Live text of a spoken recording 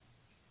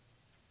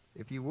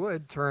If you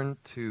would, turn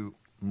to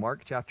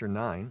Mark chapter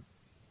 9.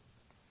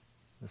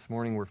 This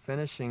morning we're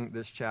finishing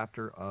this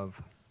chapter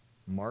of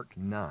Mark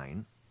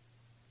 9.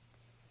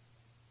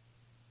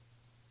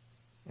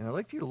 And I'd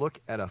like you to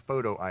look at a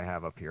photo I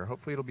have up here.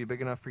 Hopefully it'll be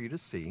big enough for you to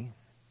see.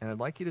 And I'd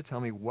like you to tell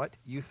me what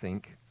you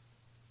think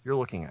you're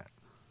looking at.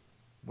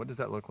 What does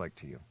that look like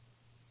to you?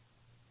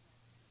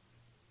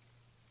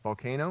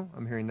 Volcano,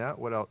 I'm hearing that.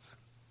 What else?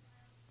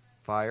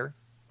 Fire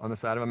on the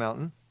side of a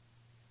mountain.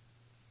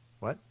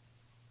 What?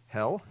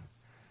 Hell.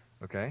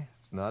 Okay,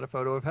 it's not a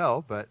photo of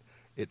hell, but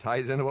it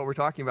ties into what we're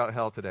talking about,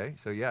 hell, today.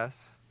 So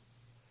yes.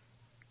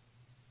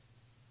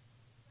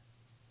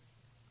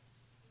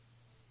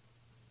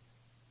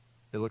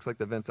 It looks like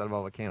the vents out of a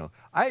volcano.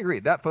 I agree.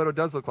 That photo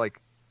does look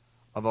like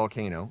a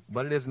volcano,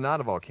 but it is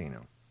not a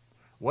volcano.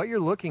 What you're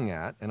looking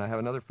at, and I have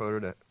another photo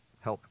to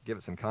help give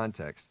it some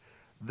context,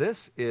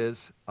 this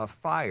is a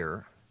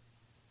fire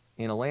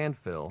in a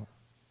landfill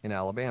in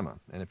Alabama.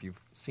 And if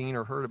you've seen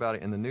or heard about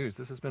it in the news,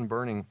 this has been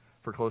burning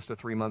for close to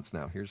 3 months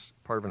now. Here's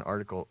part of an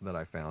article that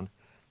I found.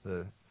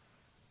 The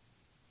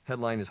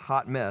headline is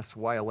Hot Mess,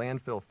 Why a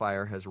Landfill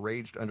Fire Has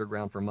Raged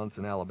Underground for Months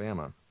in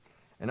Alabama.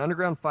 An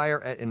underground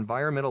fire at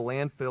Environmental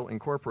Landfill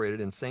Incorporated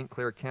in St.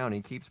 Clair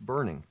County keeps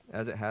burning,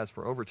 as it has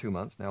for over 2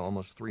 months, now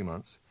almost 3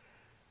 months.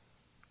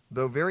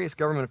 Though various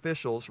government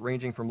officials,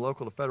 ranging from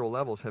local to federal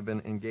levels, have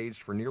been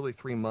engaged for nearly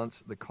 3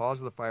 months, the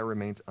cause of the fire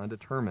remains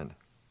undetermined.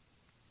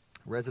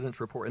 Residents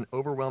report an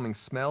overwhelming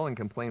smell and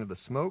complain of the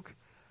smoke.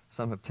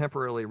 Some have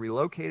temporarily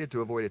relocated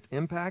to avoid its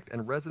impact,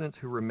 and residents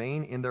who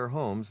remain in their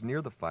homes near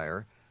the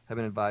fire have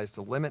been advised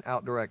to limit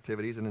outdoor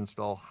activities and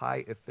install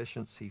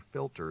high-efficiency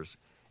filters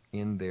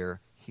in their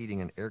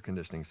heating and air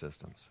conditioning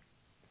systems.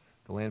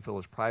 The landfill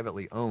is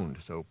privately owned,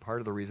 so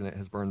part of the reason it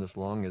has burned this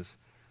long is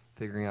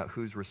figuring out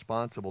who's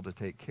responsible to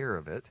take care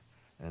of it,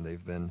 and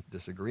they've been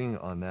disagreeing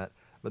on that.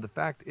 But the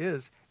fact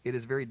is, it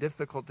is very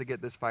difficult to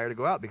get this fire to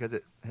go out because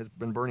it has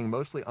been burning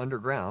mostly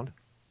underground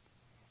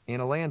in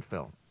a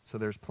landfill. So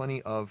there's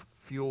plenty of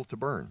fuel to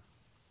burn.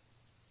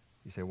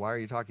 You say, why are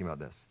you talking about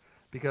this?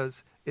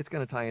 Because it's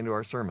going to tie into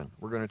our sermon.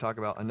 We're going to talk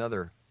about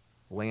another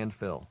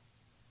landfill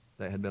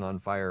that had been on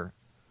fire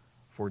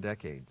for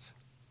decades.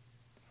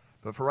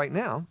 But for right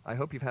now, I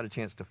hope you've had a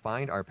chance to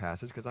find our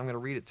passage because I'm going to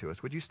read it to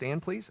us. Would you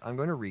stand, please? I'm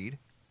going to read.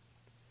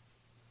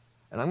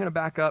 And I'm going to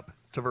back up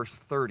to verse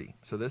 30.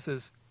 So this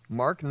is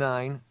Mark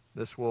 9.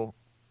 This will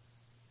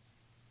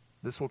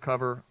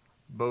cover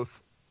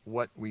both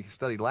what we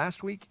studied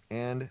last week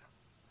and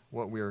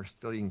what we are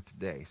studying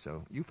today.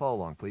 So you follow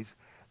along, please.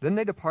 Then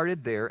they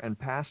departed there and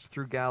passed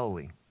through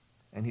Galilee,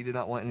 and he did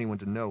not want anyone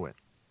to know it.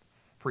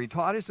 For he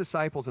taught his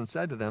disciples and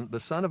said to them, the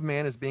Son of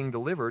Man is being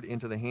delivered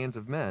into the hands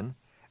of men,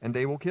 and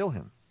they will kill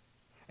him.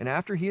 And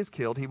after he is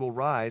killed, he will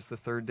rise the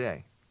third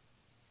day.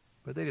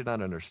 But they did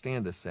not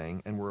understand this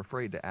saying, and were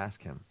afraid to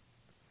ask him.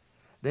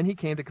 Then he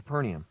came to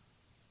Capernaum,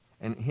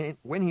 and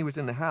when he was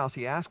in the house,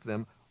 he asked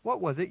them,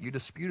 what was it you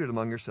disputed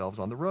among yourselves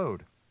on the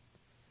road?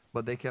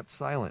 But they kept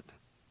silent.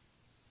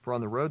 For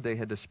on the road they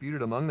had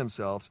disputed among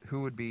themselves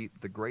who would be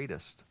the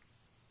greatest.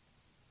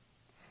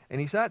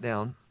 And he sat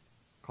down,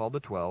 called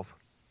the 12,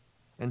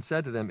 and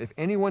said to them, if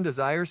anyone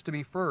desires to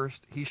be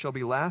first, he shall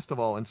be last of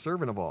all and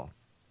servant of all.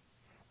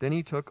 Then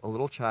he took a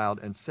little child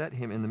and set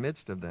him in the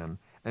midst of them.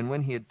 And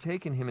when he had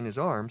taken him in his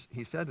arms,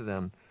 he said to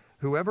them,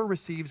 whoever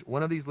receives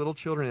one of these little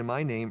children in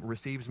my name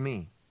receives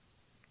me.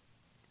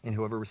 And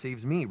whoever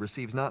receives me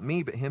receives not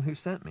me, but him who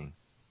sent me.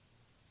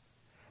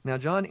 Now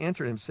John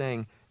answered him,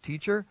 saying,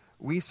 Teacher,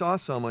 we saw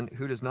someone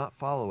who does not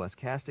follow us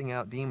casting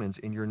out demons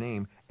in your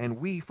name, and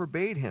we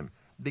forbade him,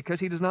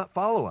 because he does not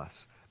follow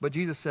us. But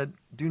Jesus said,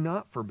 do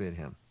not forbid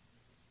him.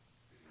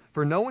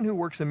 For no one who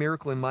works a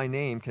miracle in my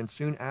name can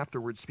soon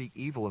afterwards speak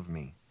evil of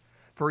me.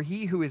 For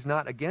he who is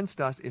not against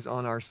us is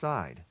on our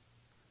side.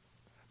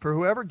 For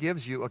whoever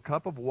gives you a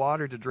cup of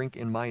water to drink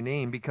in my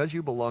name, because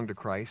you belong to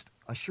Christ,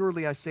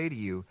 assuredly I say to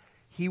you,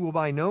 he will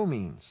by no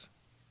means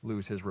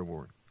lose his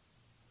reward.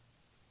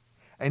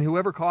 And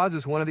whoever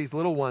causes one of these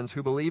little ones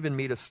who believe in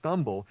me to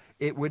stumble,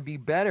 it would be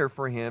better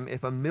for him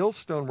if a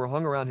millstone were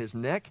hung around his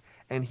neck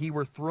and he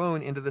were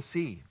thrown into the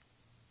sea.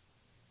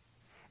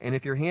 And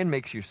if your hand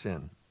makes you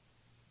sin,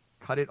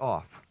 cut it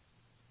off.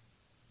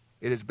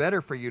 It is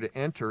better for you to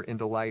enter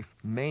into life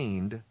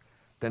maimed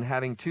than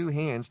having 2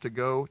 hands to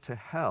go to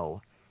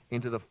hell,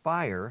 into the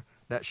fire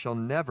that shall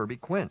never be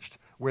quenched,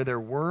 where their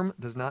worm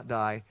does not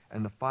die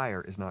and the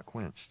fire is not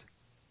quenched.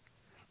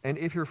 And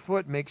if your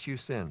foot makes you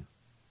sin,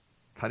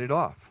 cut it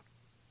off.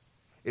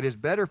 It is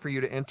better for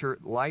you to enter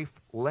life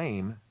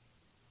lame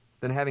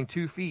than having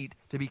 2 feet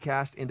to be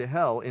cast into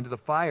hell, into the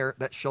fire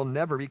that shall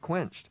never be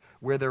quenched,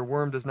 where their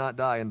worm does not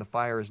die and the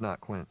fire is not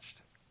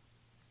quenched.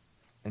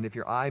 And if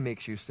your eye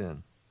makes you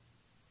sin,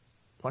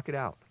 pluck it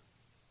out.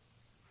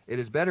 It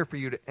is better for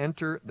you to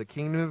enter the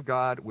kingdom of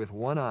God with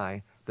 1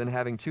 eye than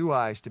having 2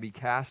 eyes to be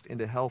cast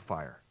into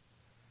hellfire,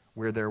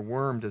 where their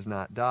worm does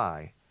not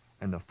die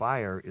and the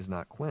fire is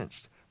not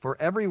quenched. For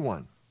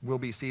everyone will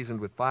be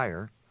seasoned with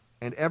fire,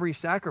 and every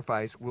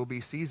sacrifice will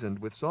be seasoned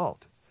with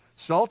salt.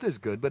 Salt is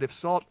good, but if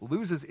salt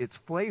loses its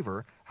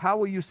flavor, how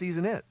will you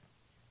season it?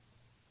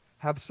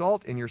 Have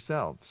salt in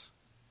yourselves,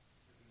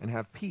 and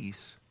have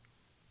peace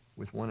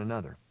with one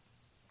another.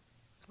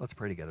 Let's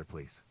pray together,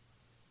 please.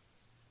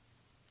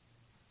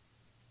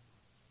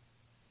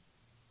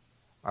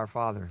 Our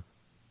Father,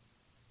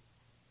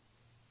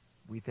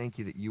 we thank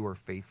you that you are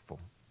faithful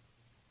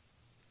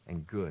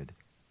and good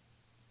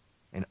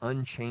and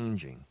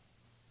unchanging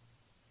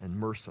and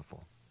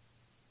merciful.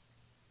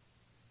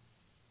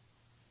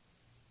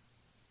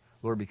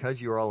 Lord, because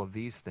you are all of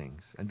these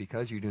things, and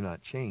because you do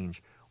not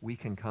change, we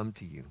can come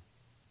to you.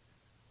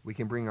 We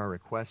can bring our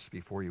requests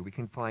before you. We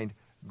can find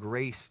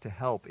grace to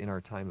help in our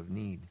time of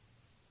need.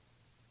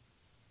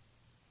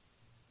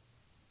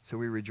 So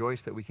we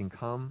rejoice that we can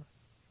come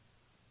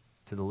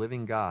to the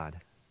living God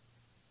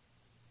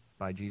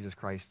by Jesus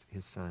Christ,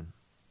 his Son.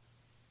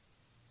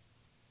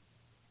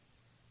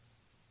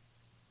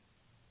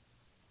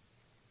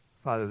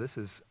 Father, this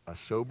is a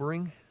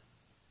sobering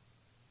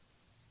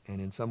and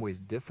in some ways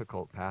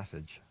difficult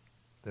passage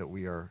that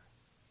we are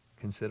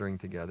considering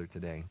together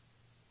today.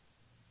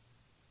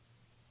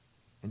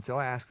 And so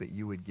I ask that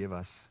you would give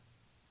us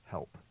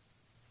help,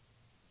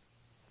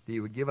 that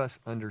you would give us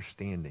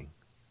understanding.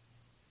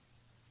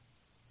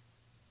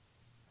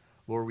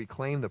 Lord, we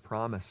claim the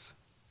promise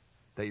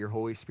that your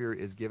Holy Spirit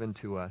is given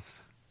to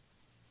us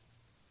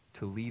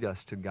to lead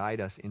us, to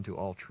guide us into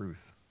all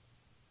truth.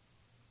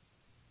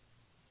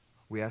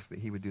 We ask that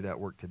he would do that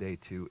work today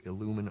to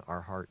illumine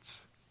our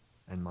hearts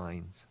and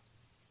minds.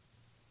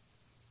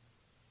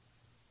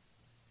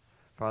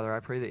 Father, I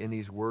pray that in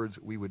these words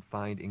we would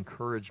find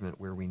encouragement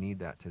where we need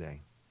that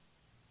today.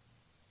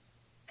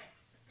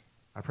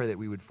 I pray that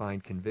we would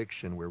find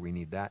conviction where we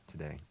need that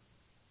today.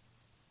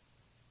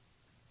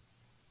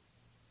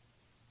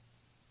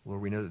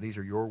 Lord, we know that these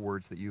are your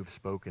words that you have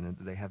spoken and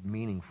that they have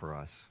meaning for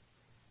us.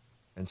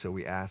 And so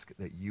we ask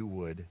that you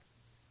would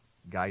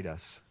guide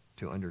us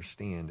to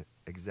understand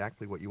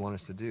exactly what you want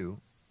us to do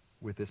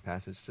with this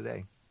passage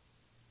today.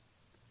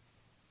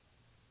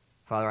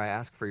 Father, I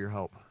ask for your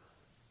help,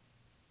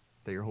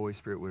 that your Holy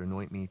Spirit would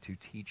anoint me to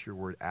teach your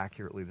word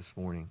accurately this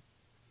morning,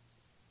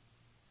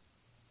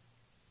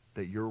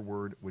 that your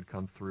word would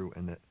come through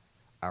and that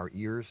our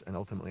ears and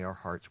ultimately our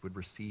hearts would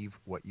receive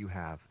what you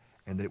have,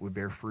 and that it would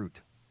bear fruit,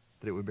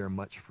 that it would bear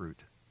much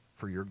fruit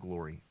for your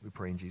glory. We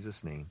pray in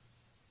Jesus' name.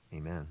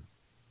 Amen.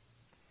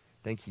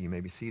 Thank you. You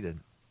may be seated.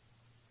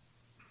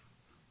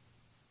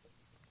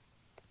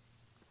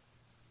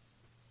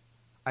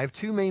 I have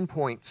two main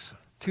points,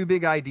 two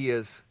big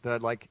ideas that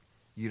I'd like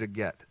you to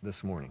get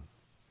this morning.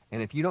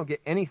 And if you don't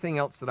get anything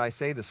else that I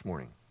say this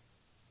morning,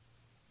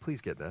 please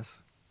get this.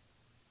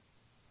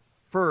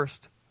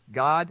 First,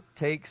 God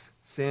takes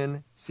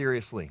sin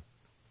seriously.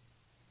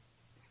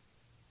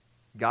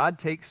 God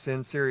takes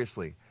sin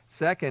seriously.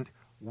 Second,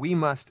 we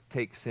must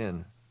take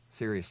sin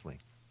seriously.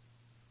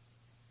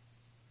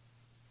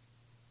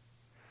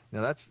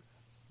 Now that's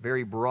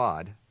very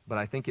broad, but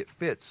I think it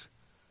fits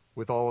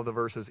with all of the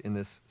verses in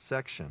this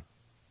section.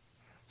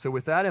 So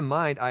with that in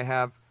mind, I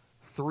have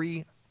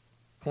 3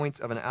 points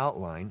of an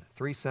outline,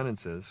 3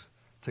 sentences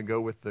to go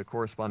with the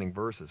corresponding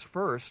verses.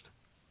 First,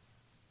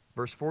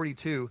 verse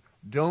 42,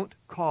 don't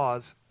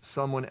cause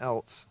someone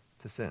else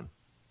to sin.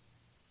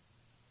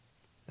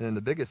 And then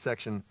the biggest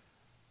section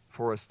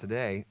for us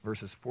today,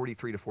 verses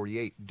 43 to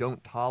 48,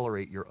 don't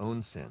tolerate your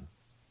own sin.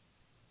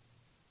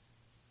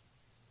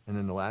 And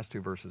then the last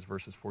 2 verses,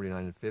 verses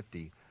 49 and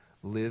 50,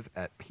 live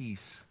at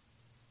peace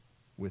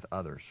with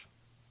others.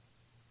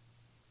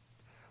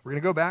 We're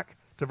going to go back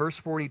to verse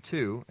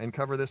 42 and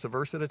cover this a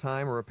verse at a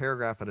time or a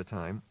paragraph at a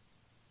time.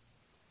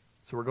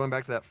 So we're going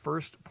back to that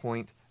first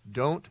point,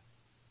 don't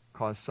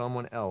cause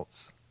someone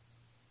else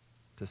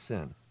to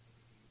sin.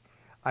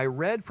 I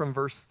read from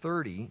verse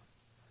 30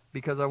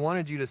 because I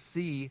wanted you to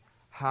see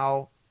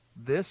how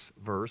this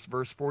verse,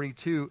 verse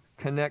 42,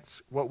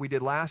 connects what we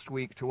did last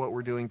week to what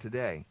we're doing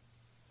today.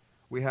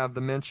 We have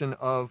the mention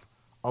of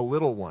a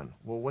little one.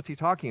 Well, what's he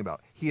talking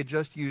about? He had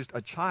just used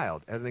a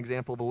child as an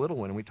example of a little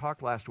one, and we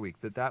talked last week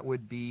that that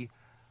would be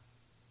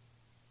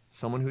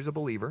someone who's a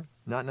believer,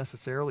 not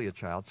necessarily a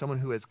child, someone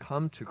who has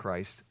come to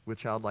Christ with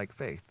childlike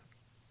faith.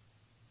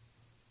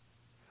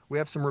 We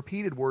have some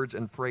repeated words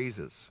and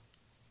phrases,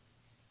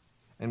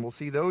 and we'll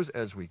see those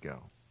as we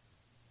go.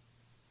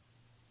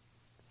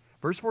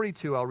 Verse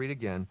 42, I'll read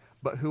again.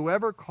 But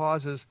whoever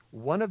causes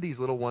one of these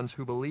little ones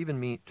who believe in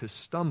me to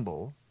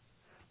stumble,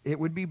 it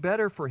would be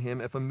better for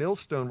him if a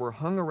millstone were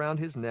hung around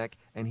his neck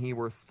and he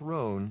were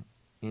thrown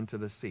into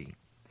the sea.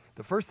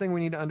 The first thing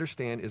we need to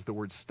understand is the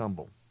word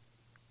stumble.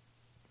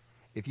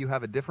 If you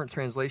have a different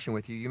translation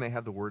with you, you may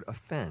have the word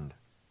offend,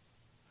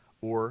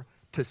 or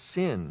to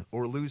sin,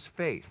 or lose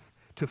faith,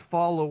 to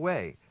fall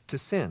away, to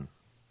sin.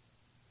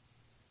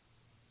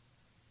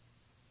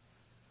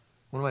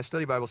 One of my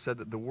study Bibles said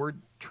that the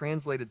word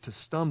translated to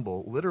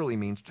stumble literally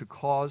means to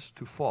cause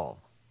to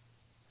fall.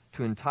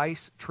 To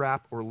entice,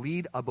 trap, or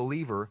lead a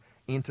believer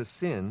into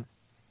sin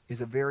is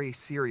a very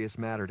serious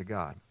matter to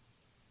God.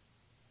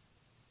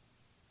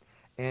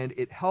 And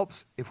it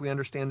helps if we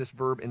understand this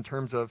verb in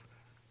terms of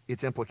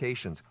its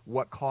implications,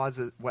 what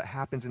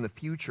happens in the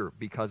future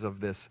because of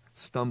this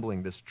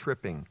stumbling, this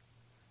tripping,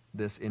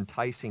 this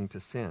enticing to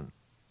sin.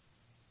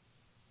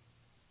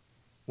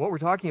 What we're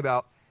talking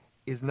about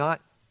is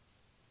not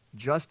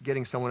just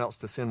getting someone else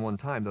to sin one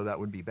time, though that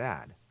would be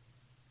bad.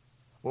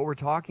 What we're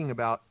talking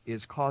about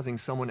is causing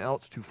someone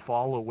else to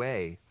fall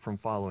away from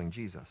following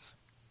Jesus.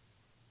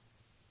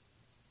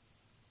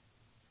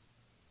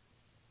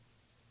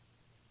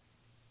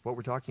 What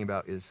we're talking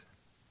about is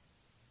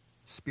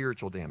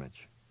spiritual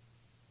damage.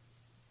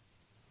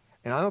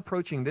 And I'm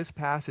approaching this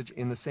passage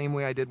in the same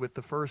way I did with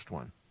the first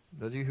one.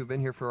 Those of you who've been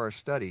here for our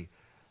study,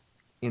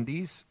 in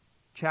these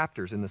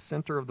chapters, in the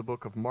center of the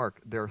book of Mark,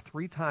 there are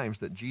 3 times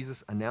that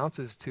Jesus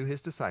announces to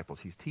his disciples,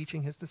 he's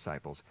teaching his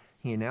disciples,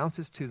 he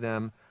announces to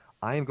them,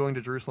 I am going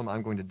to Jerusalem,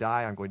 I'm going to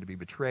die, I'm going to be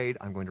betrayed,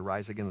 I'm going to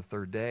rise again the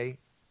 3rd day.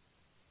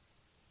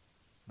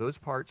 Those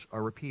parts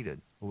are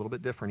repeated, a little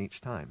bit different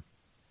each time.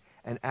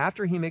 And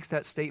after he makes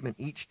that statement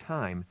each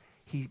time,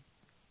 he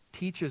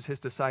teaches his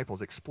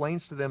disciples,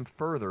 explains to them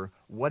further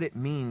what it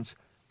means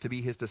to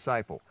be his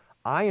disciple.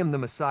 I am the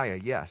Messiah,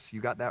 yes,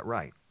 you got that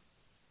right.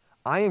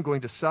 I am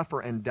going to suffer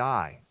and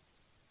die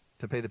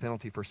to pay the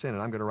penalty for sin,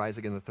 and I'm going to rise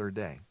again the 3rd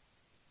day.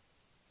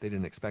 They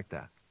didn't expect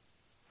that.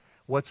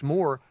 What's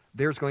more,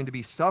 there's going to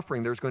be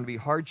suffering, there's going to be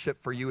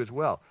hardship for you as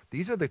well.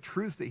 These are the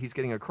truths that he's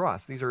getting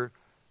across. These are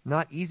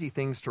not easy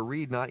things to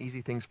read, not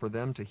easy things for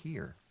them to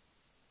hear.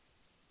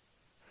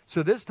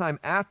 So this time,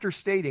 after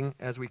stating,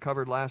 as we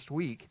covered last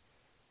week,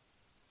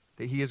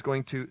 that he is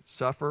going to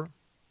suffer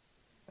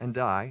and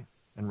die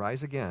and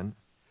rise again,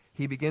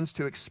 he begins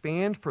to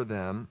expand for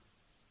them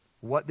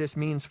what this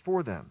means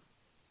for them.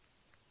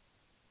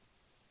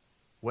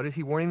 What is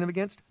he warning them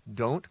against?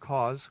 Don't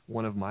cause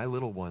one of my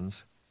little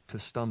ones to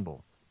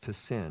stumble, to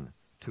sin,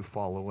 to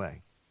fall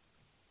away.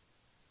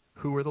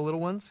 Who are the little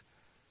ones?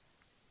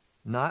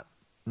 Not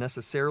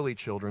necessarily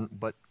children,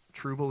 but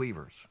true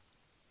believers.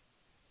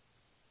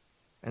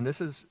 And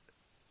this is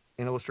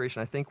an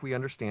illustration I think we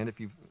understand. If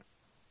you've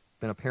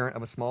been a parent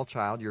of a small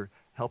child, you're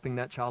helping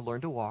that child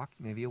learn to walk,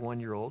 maybe a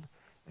 1-year-old,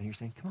 and you're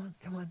saying,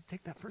 come on,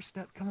 take that first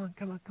step, come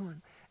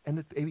on. And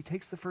the baby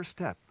takes the first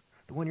step.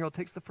 The 1-year-old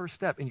takes the first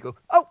step, and you go,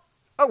 oh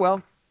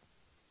well.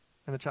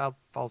 And the child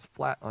falls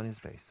flat on his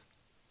face.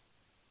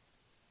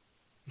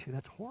 You say,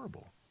 that's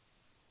horrible.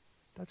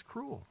 That's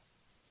cruel.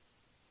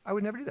 I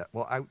would never do that.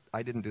 Well,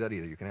 I didn't do that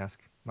either. You can ask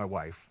my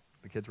wife.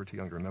 The kids were too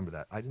young to remember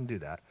that. I didn't do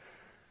that.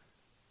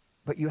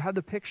 But you have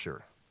the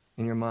picture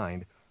in your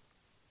mind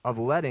of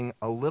letting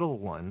a little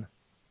one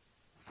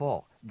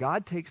fall.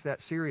 God takes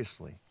that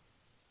seriously.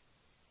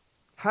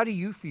 How do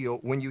you feel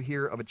when you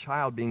hear of a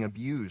child being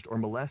abused or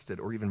molested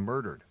or even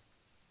murdered?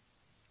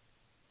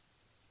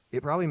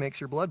 It probably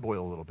makes your blood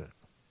boil a little bit.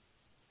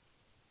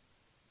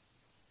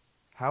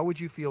 How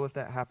would you feel if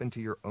that happened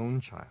to your own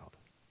child?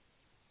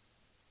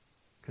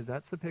 Because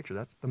that's the picture,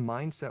 that's the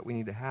mindset we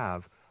need to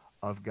have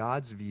of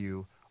God's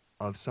view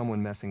of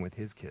someone messing with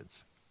his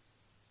kids.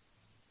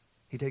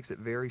 He takes it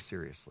very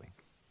seriously.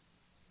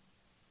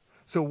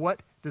 So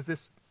what does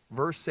this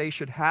verse say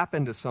should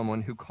happen to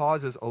someone who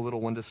causes a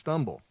little one to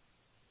stumble?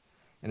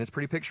 And it's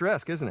pretty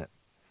picturesque, isn't it?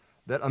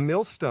 That a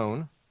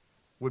millstone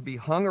would be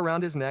hung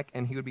around his neck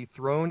and he would be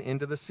thrown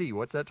into the sea.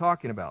 What's that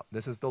talking about?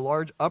 This is the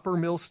large upper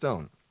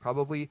millstone,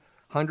 probably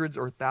hundreds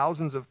or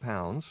thousands of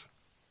pounds,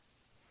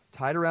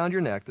 tied around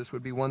your neck. This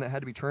would be one that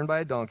had to be turned by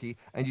a donkey,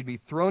 and you'd be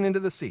thrown into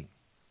the sea.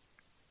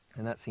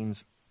 And that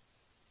seems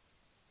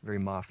very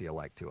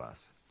mafia-like to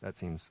us. That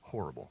seems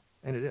horrible,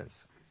 and it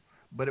is.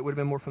 But it would have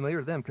been more familiar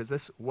to them because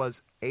this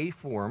was a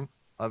form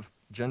of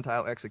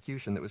Gentile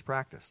execution that was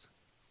practiced.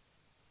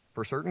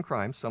 For certain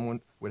crimes, someone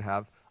would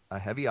have a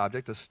heavy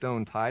object, a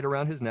stone tied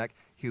around his neck.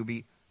 He would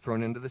be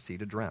thrown into the sea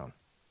to drown.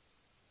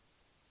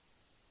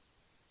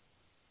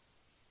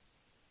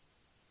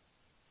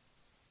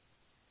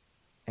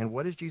 And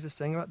what is Jesus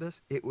saying about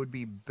this? It would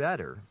be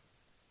better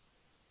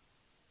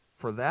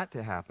for that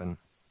to happen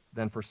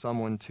than for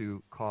someone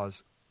to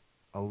cause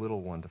a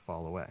little one to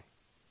fall away.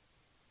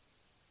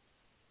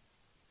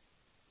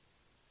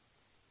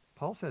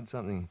 Paul said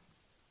something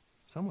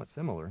somewhat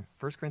similar.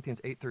 1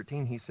 Corinthians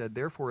 8:13, he said,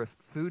 "Therefore, if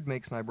food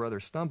makes my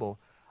brother stumble,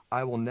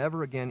 I will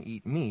never again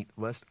eat meat,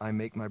 lest I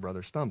make my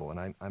brother stumble."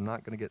 And I'm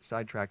not going to get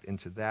sidetracked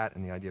into that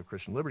and the idea of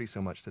Christian liberty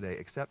so much today,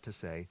 except to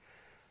say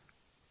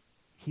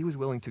he was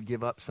willing to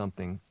give up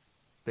something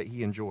that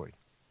he enjoyed.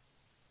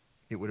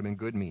 It would have been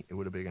good meat. It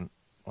would have been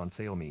on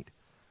sale meat.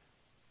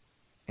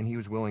 And he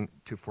was willing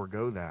to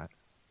forego that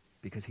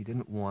because he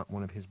didn't want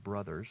one of his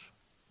brothers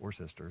or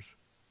sisters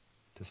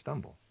to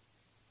stumble.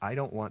 I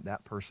don't want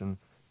that person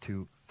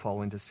to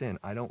fall into sin.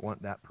 I don't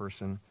want that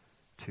person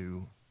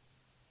to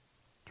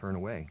turn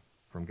away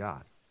from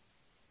God.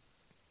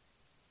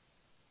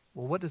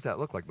 Well, what does that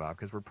look like, Bob?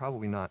 Because we're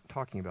probably not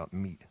talking about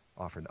meat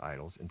offered to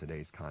idols in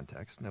today's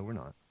context. No, we're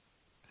not.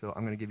 So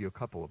I'm going to give you a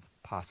couple of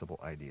possible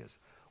ideas.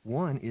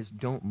 One is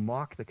don't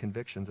mock the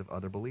convictions of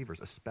other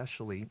believers,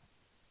 especially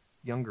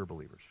younger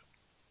believers.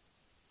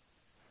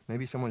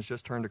 Maybe someone's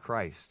just turned to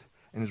Christ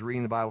and is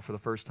reading the Bible for the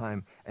first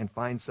time and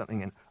finds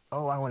something and,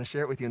 oh, I want to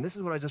share it with you, and this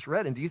is what I just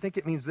read, and do you think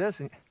it means this?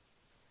 And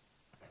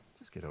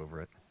just get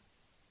over it.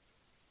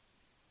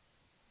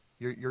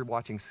 You're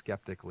watching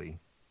skeptically,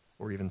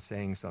 or even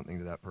saying something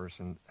to that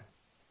person.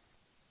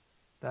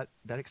 That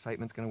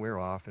excitement's going to wear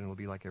off, and it'll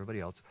be like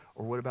everybody else.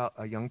 Or what about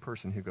a young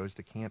person who goes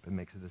to camp and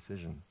makes a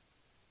decision?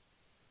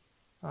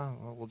 Oh,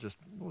 well,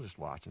 we'll just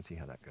watch and see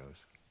how that goes.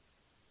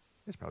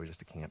 It's probably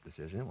just a camp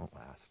decision. It won't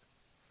last.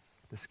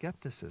 The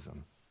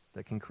skepticism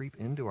that can creep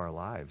into our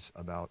lives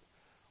about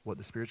what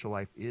the spiritual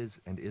life is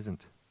and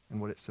isn't,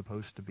 and what it's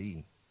supposed to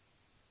be.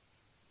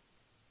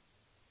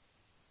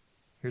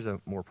 Here's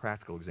a more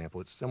practical example.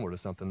 It's similar to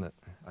something that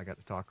I got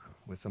to talk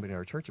with somebody in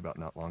our church about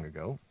not long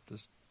ago.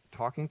 Just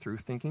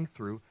thinking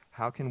through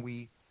how can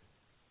we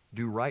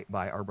do right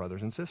by our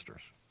brothers and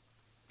sisters.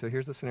 So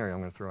here's the scenario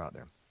I'm going to throw out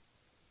there.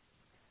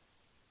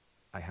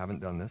 I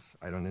haven't done this.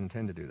 I don't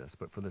intend to do this.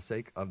 But for the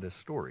sake of this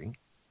story,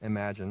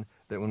 imagine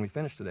that when we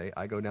finish today,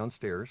 I go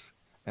downstairs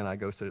and I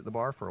go sit at the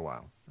bar for a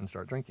while and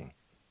start drinking.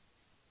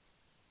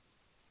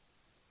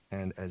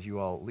 And as you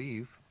all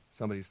leave,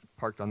 somebody's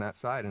parked on that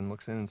side and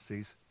looks in and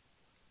sees,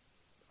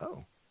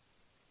 oh.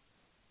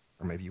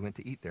 Or maybe you went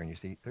to eat there and you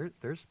see,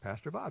 there's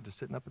Pastor Bob just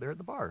sitting up there at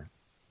the bar.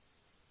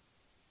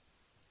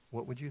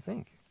 What would you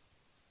think?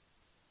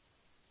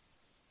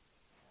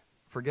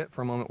 Forget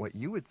for a moment what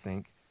you would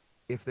think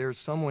if there's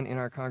someone in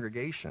our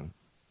congregation,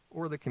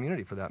 or the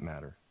community for that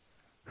matter,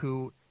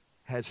 who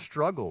has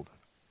struggled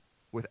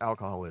with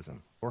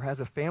alcoholism, or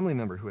has a family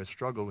member who has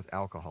struggled with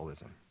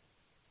alcoholism.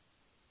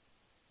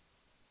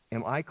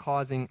 Am I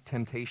causing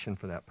temptation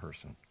for that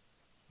person?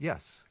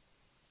 Yes.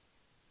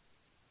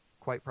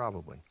 Quite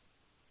probably.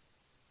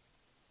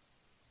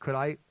 Could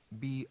I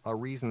be a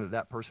reason that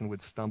that person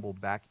would stumble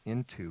back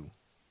into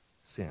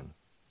sin?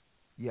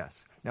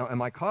 Yes. Now,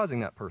 am I causing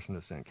that person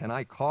to sin? Can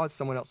I cause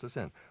someone else to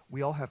sin?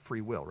 We all have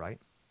free will, right?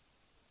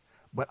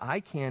 But I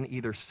can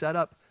either set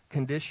up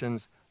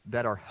conditions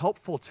that are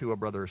helpful to a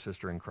brother or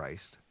sister in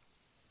Christ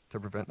to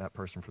prevent that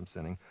person from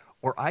sinning,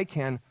 or I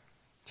can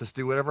just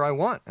do whatever I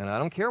want, and I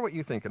don't care what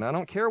you think, and I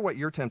don't care what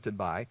you're tempted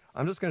by.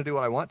 I'm just going to do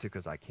what I want to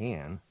because I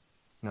can.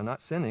 Now,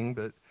 not sinning,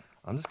 but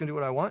I'm just going to do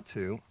what I want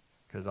to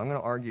because I'm going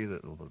to argue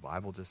that the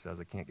Bible just says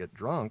I can't get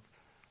drunk.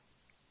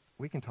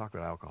 We can talk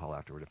about alcohol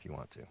afterward if you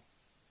want to.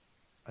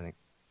 I think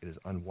it is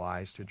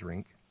unwise to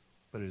drink,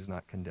 but it is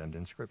not condemned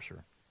in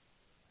Scripture.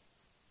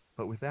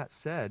 But with that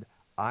said,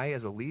 I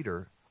as a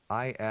leader,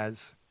 I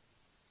as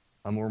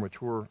a more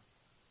mature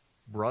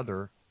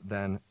brother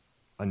than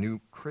a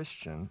new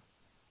Christian,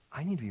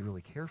 I need to be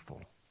really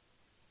careful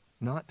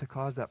not to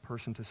cause that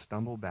person to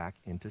stumble back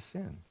into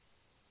sin,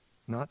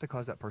 not to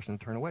cause that person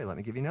to turn away. Let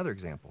me give you another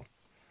example.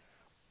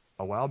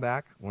 A while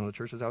back, one of the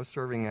churches I was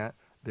serving at,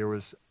 there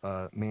was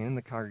a man in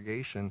the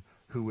congregation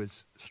who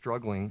was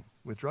struggling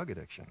with drug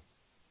addiction.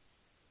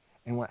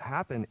 And what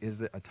happened is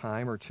that a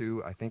time or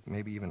two, I think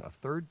maybe even a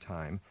third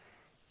time,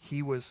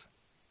 he was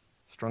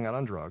strung out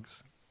on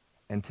drugs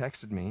and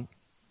texted me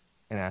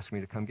and asked me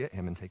to come get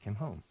him and take him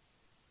home.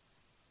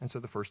 And so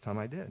the first time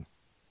I did.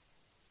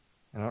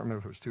 And I don't remember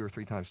if it was 2 or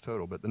 3 times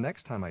total, but the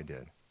next time I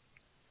did.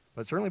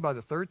 But certainly by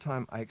the third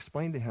time, I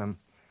explained to him,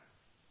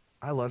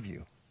 I love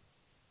you.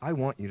 I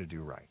want you to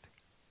do right.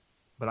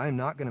 But I'm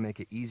not going to make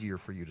it easier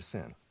for you to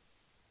sin.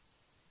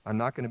 I'm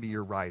not going to be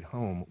your ride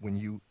home when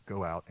you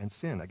go out and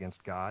sin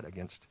against God,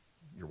 against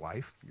your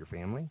wife, your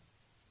family.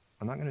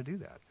 I'm not going to do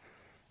that.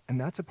 And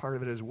that's a part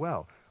of it as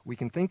well. We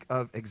can think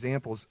of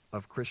examples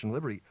of Christian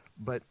liberty,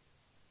 but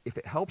if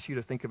it helps you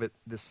to think of it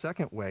this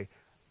second way,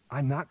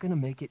 I'm not going to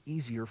make it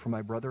easier for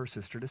my brother or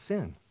sister to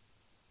sin.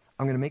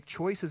 I'm going to make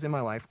choices in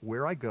my life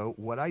where I go,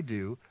 what I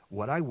do,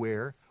 what I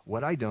wear,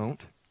 what I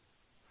don't.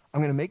 I'm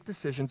going to make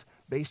decisions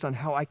based on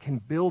how I can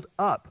build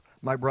up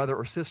my brother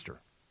or sister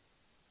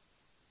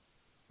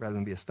rather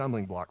than be a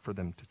stumbling block for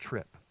them to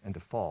trip and to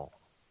fall.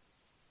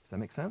 Does that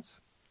make sense?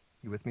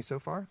 You with me so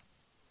far?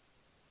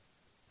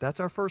 That's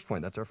our first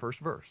point. That's our first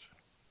verse.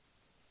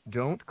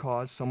 Don't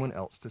cause someone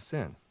else to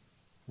sin.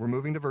 We're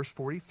moving to verse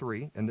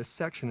 43, and this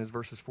section is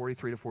verses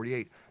 43 to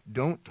 48.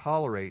 Don't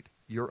tolerate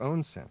your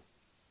own sin.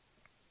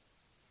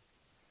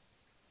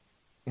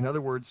 In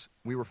other words,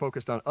 we were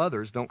focused on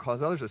others. Don't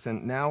cause others to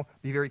sin. Now,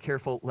 be very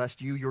careful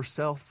lest you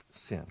yourself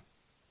sin.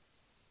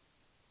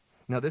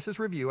 Now, this is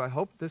review. I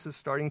hope this is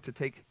starting to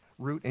take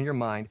root in your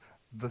mind,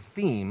 the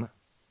theme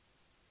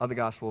of the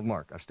Gospel of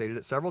Mark. I've stated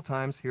it several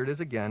times. Here it is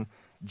again.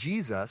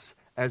 Jesus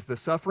as the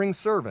suffering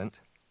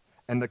servant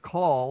and the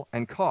call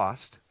and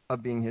cost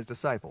of being his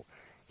disciple.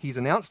 He's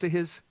announced to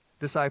his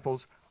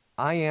disciples,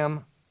 I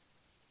am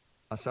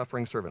a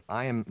suffering servant.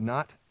 I am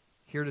not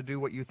here to do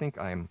what you think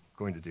I am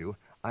going to do.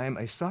 I am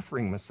a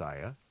suffering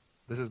Messiah.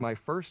 This is my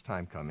first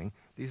time coming.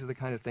 These are the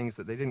kind of things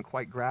that they didn't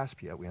quite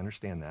grasp yet. We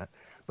understand that.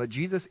 But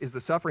Jesus is the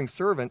suffering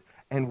servant,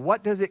 and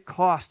what does it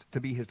cost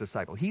to be his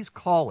disciple? He's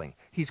calling.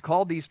 He's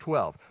called these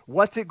 12.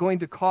 What's it going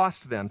to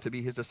cost them to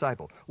be his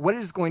disciple? What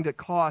is it going to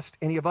cost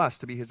any of us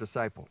to be his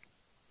disciple?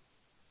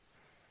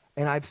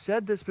 And I've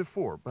said this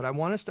before, but I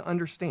want us to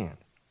understand.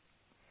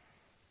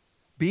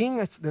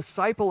 Being a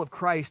disciple of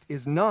Christ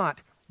is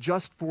not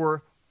just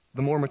for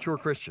the more mature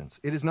Christians.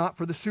 It is not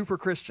for the super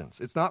Christians.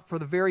 It's not for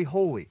the very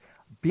holy.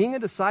 Being a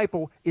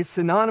disciple is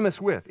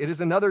synonymous with, it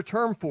is another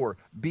term for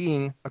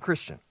being a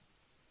Christian.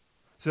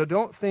 So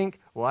don't think,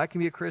 well, I can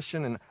be a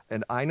Christian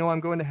and I know I'm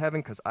going to heaven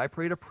because I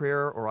prayed a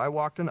prayer or I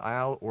walked an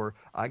aisle or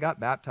I got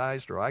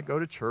baptized or I go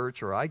to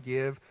church or I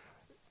give.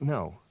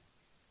 No.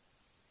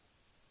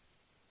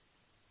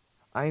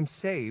 I am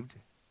saved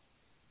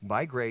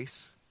by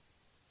grace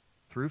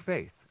through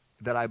faith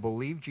that I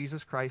believe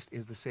Jesus Christ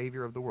is the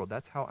Savior of the world.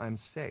 That's how I'm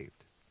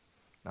saved.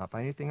 Not by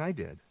anything I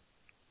did.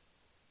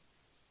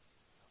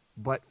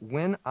 But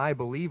when I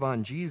believe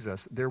on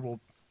Jesus, there will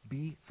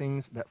be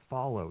things that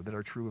follow that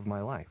are true of my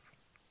life.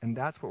 And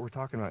that's what we're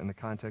talking about in the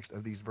context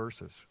of these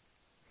verses.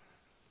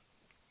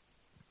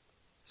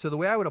 So the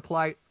way I would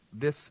apply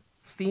this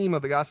theme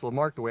of the Gospel of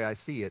Mark, the way I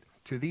see it,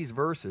 to these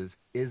verses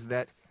is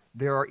that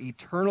there are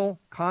eternal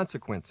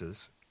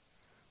consequences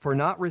for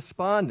not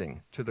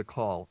responding to the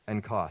call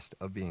and cost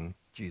of being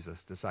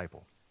Jesus'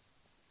 disciple.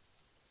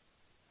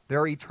 There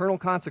are eternal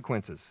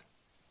consequences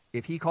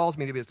if he calls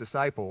me to be his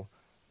disciple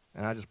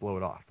and I just blow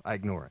it off. I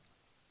ignore it.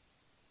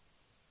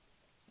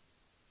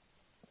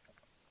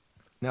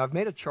 Now, I've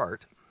made a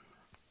chart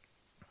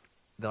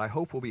that I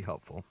hope will be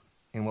helpful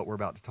in what we're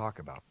about to talk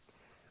about.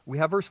 We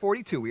have verse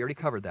 42. We already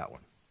covered that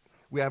one.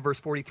 We have verse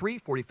 43,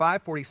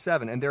 45,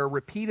 47, and there are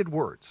repeated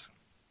words.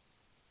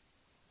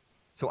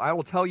 So I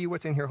will tell you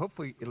what's in here.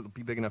 Hopefully it'll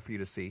be big enough for you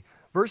to see.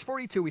 Verse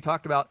 42, we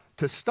talked about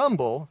to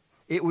stumble,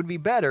 it would be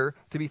better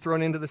to be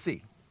thrown into the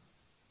sea.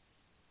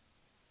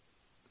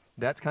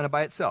 That's kind of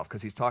by itself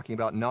because he's talking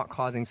about not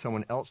causing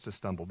someone else to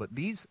stumble. But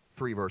these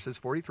three verses,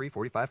 43,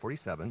 45,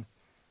 47,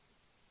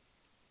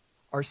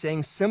 are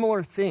saying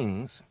similar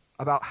things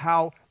about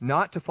how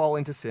not to fall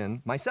into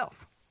sin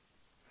myself.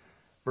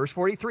 Verse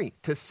 43,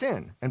 to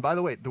sin. And by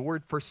the way, the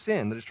word for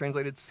sin that is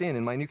translated sin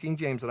in my New King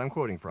James that I'm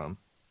quoting from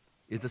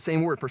is the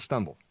same word for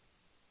stumble.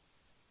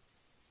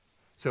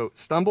 So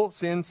stumble,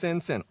 sin,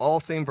 sin, sin, all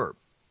same verb.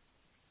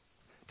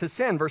 To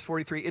sin, verse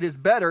 43, it is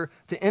better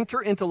to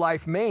enter into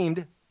life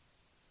maimed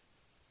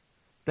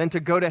than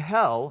to go to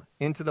hell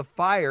into the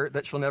fire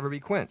that shall never be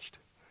quenched.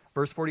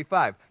 Verse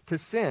 45, to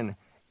sin,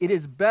 it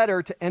is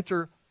better to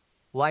enter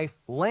life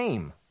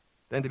lame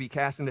than to be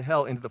cast into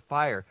hell into the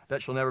fire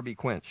that shall never be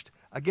quenched.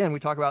 Again, we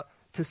talk about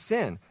to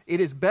sin. It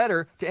is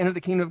better to enter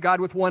the kingdom of God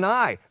with one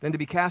eye than to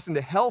be cast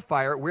into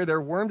hellfire where their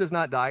worm does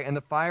not die and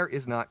the fire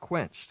is not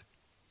quenched.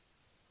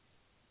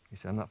 You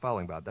say, I'm not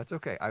following, Bob. That's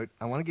okay.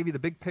 I want to give you the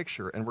big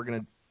picture, and we're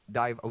going to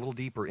dive a little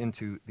deeper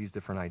into these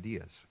different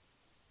ideas.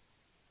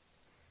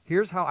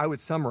 Here's how I would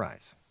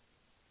summarize.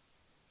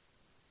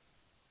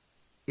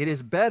 It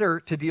is better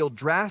to deal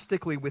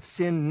drastically with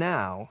sin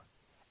now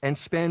and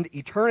spend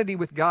eternity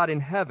with God in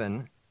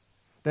heaven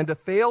than to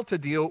fail to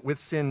deal with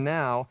sin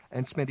now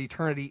and spend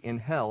eternity in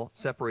hell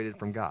separated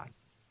from God.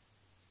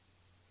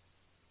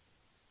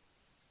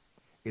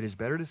 It is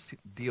better to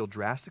deal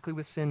drastically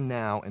with sin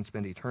now and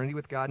spend eternity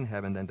with God in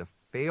heaven than to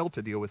fail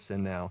to deal with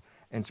sin now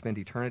and spend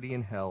eternity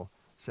in hell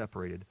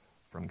separated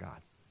from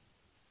God.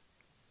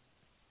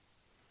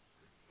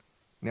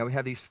 Now we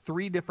have these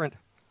three different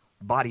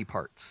body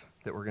parts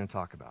that we're going to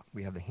talk about.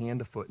 We have the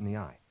hand, the foot, and the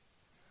eye.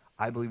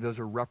 I believe those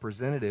are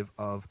representative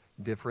of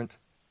different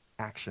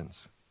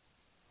actions.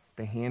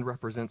 The hand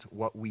represents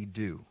what we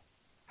do.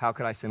 How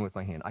could I sin with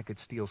my hand? I could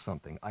steal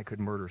something. I could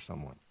murder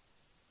someone.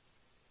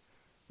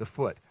 The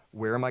foot,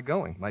 where am I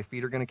going? My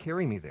feet are going to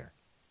carry me there.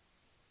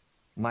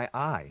 My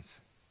eyes,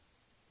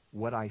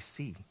 what I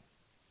see.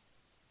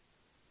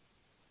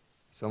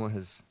 Someone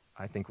has,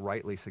 I think,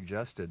 rightly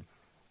suggested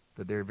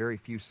that there are very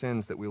few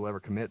sins that we will ever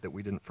commit that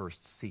we didn't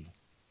first see.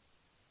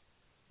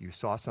 You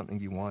saw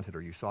something you wanted,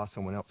 or you saw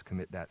someone else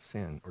commit that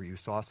sin, or you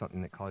saw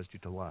something that caused you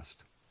to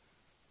lust,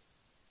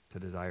 to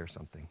desire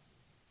something.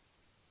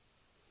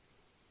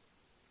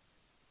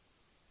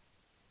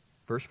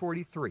 Verse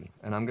 43,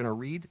 and I'm going to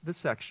read the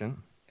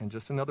section, and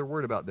just another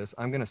word about this.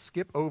 I'm going to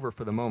skip over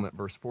for the moment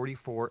verse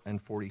 44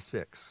 and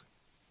 46.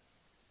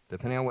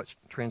 Depending on what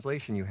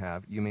translation you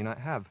have, you may not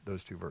have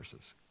those two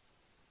verses.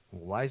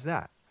 Well, why is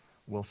that?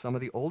 Well, some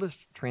of the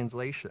oldest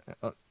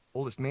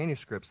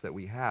manuscripts that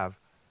we have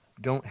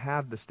don't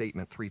have the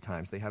statement three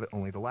times. They have it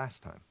only the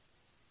last time.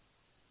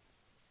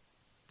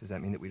 Does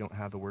that mean that we don't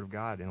have the Word of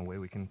God in a way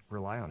we can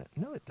rely on it?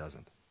 No, it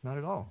doesn't. Not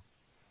at all.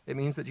 It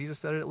means that Jesus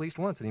said it at least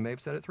once, and he may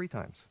have said it three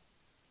times.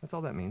 That's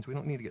all that means. We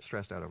don't need to get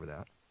stressed out over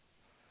that.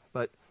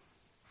 But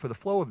for the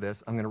flow of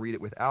this, I'm going to read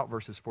it without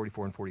verses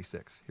 44 and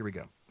 46. Here we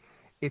go.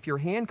 If your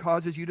hand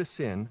causes you to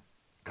sin,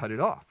 cut it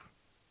off.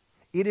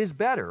 It is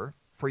better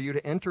for you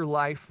to enter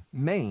life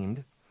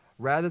maimed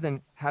rather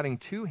than having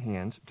two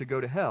hands to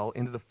go to hell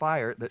into the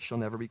fire that shall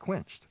never be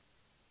quenched.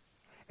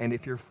 And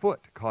if your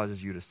foot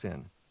causes you to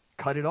sin,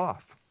 cut it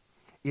off.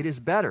 It is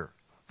better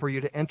for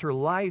you to enter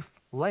life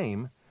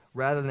lame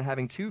rather than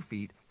having 2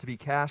 feet to be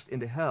cast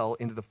into hell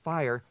into the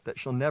fire that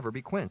shall never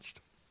be quenched.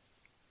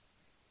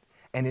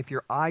 And if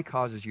your eye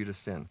causes you to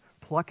sin,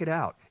 pluck it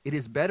out. It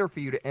is better for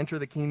you to enter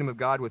the kingdom of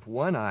God with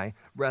one eye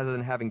rather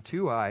than having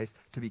 2 eyes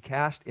to be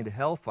cast into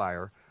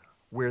hellfire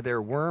where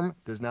their worm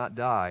does not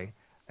die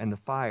and the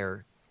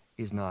fire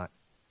is not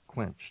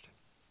quenched.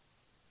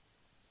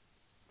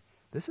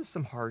 This is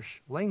some harsh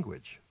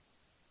language,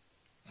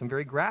 some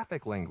very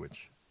graphic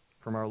language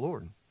from our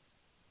Lord.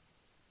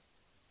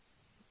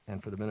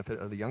 And for the benefit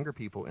of the younger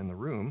people in the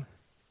room,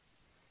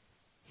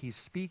 he's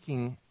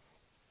speaking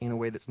in a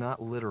way that's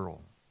not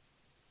literal.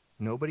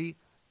 Nobody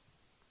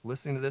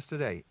listening to this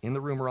today, in the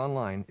room or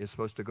online, is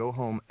supposed to go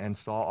home and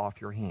saw off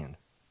your hand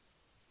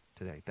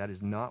today. That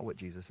is not what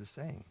Jesus is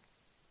saying.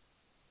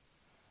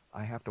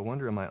 I have to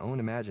wonder in my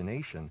own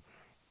imagination,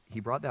 he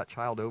brought that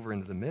child over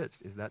into the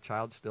midst. Is that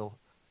child still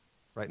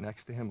right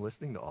next to him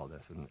listening to all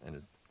this? And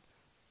his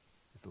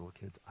little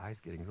kid's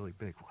eyes getting really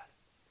big. What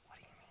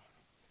do you mean?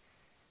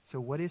 So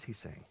what is he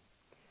saying?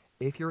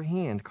 If your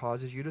hand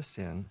causes you to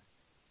sin,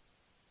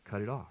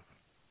 cut it off.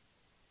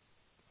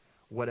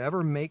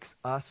 Whatever makes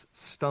us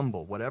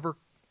stumble, whatever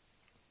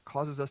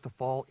causes us to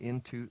fall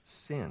into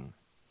sin,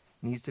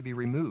 needs to be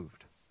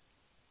removed.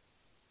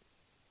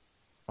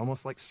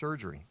 Almost like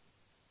surgery.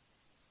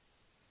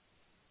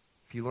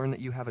 If you learn that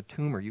you have a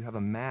tumor, you have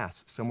a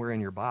mass somewhere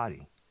in your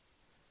body,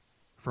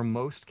 for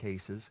most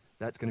cases,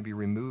 that's going to be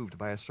removed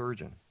by a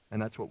surgeon. And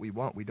that's what we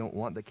want. We don't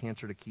want the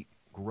cancer to keep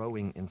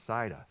growing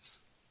inside us.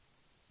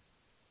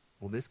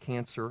 Well, this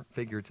cancer,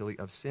 figuratively,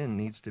 of sin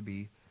needs to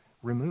be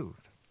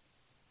removed.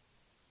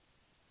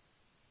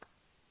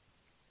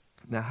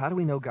 Now, how do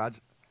we know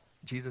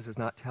Jesus is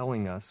not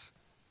telling us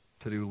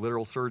to do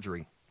literal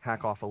surgery,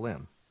 hack off a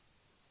limb?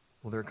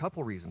 Well, there are a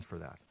couple reasons for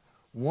that.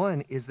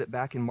 One is that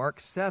back in Mark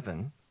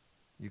 7,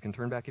 you can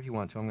turn back if you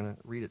want to, I'm going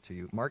to read it to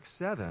you. Mark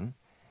 7,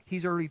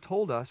 he's already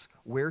told us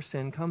where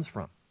sin comes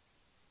from.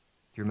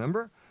 Do you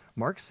remember?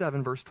 Mark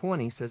 7, verse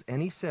 20 says,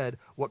 and he said,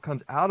 what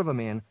comes out of a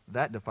man,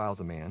 that defiles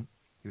a man.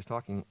 He was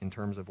talking in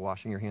terms of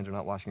washing your hands or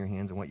not washing your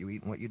hands and what you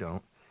eat and what you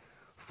don't.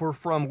 For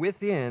from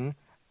within,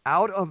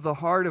 out of the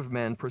heart of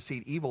men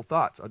proceed evil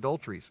thoughts,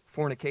 adulteries,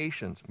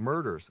 fornications,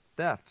 murders,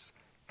 thefts,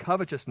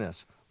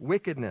 covetousness,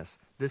 wickedness,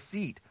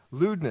 deceit,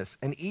 lewdness,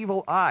 an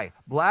evil eye,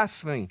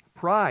 blasphemy,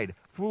 pride,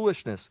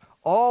 foolishness,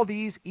 all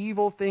these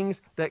evil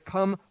things that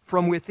come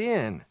from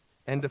within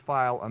and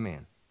defile a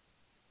man.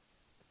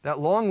 That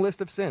long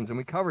list of sins, and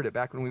we covered it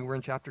back when we were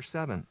in chapter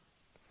 7,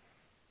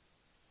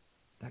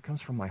 that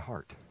comes from my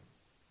heart.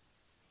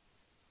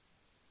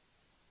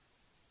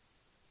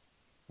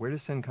 Where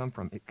does sin come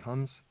from? It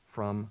comes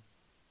from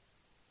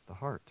the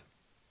heart.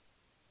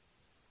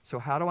 So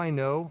how do I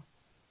know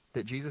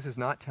that Jesus is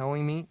not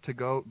telling me to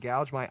go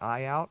gouge my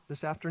eye out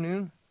this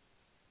afternoon?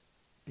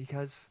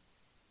 Because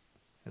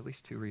at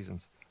least two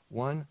reasons.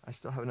 One, I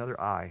still have another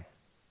eye.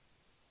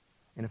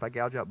 And if I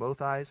gouge out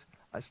both eyes,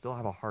 I still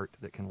have a heart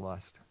that can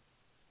lust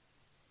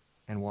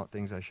and want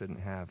things I shouldn't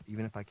have,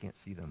 even if I can't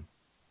see them.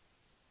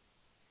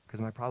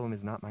 Because my problem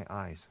is not my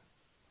eyes.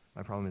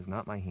 My problem is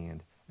not my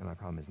hand. And my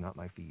problem is not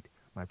my feet.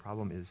 My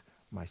problem is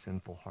my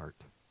sinful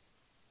heart.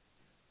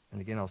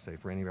 And again, I'll say,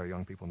 for any of our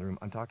young people in the room,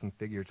 I'm talking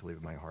figuratively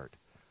of my heart.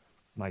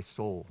 My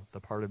soul, the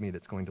part of me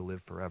that's going to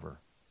live forever.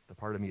 The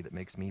part of me that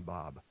makes me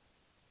Bob,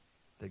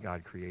 that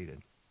God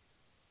created.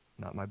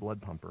 Not my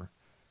blood pumper.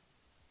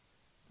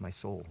 My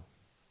soul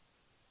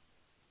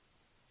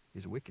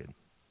is wicked.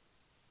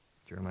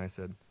 Jeremiah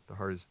said, the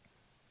heart is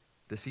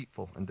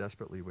deceitful and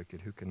desperately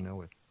wicked. Who can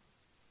know it?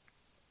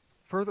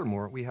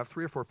 Furthermore, we have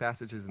 3 or 4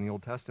 passages in the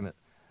Old Testament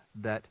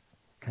that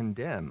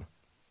condemn,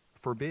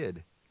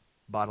 forbid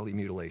bodily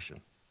mutilation.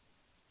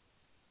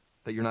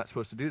 That you're not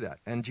supposed to do that.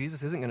 And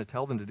Jesus isn't going to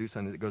tell them to do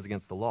something that goes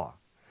against the law.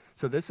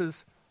 So this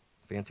is,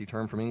 fancy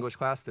term from English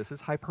class, this is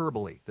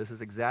hyperbole. This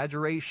is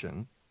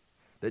exaggeration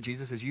that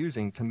Jesus is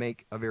using to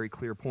make a very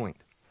clear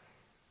point.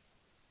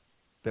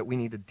 That we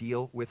need to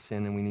deal with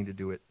sin and we need to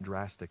do it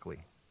drastically,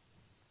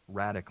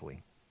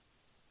 radically.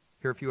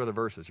 Here are a few other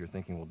verses. You're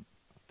thinking, well,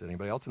 did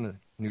anybody else in the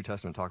New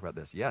Testament talk about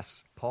this?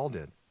 Yes, Paul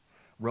did.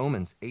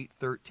 Romans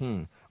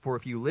 8:13. For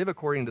if you live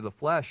according to the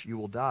flesh, you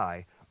will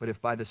die. But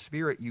if by the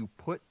Spirit you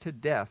put to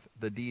death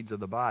the deeds of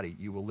the body,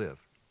 you will live.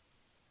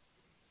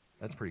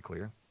 That's pretty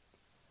clear.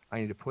 I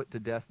need to put to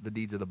death the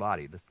deeds of the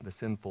body, the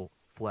sinful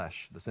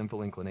flesh, the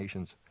sinful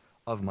inclinations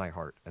of my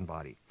heart and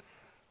body.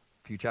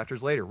 A few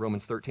chapters later,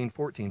 Romans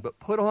 13:14. But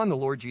put on the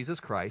Lord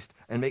Jesus Christ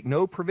and make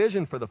no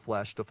provision for the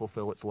flesh to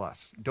fulfill its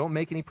lusts. Don't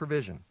make any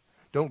provision.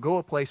 Don't go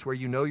a place where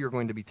you know you're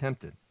going to be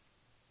tempted.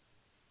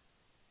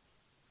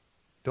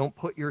 Don't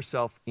put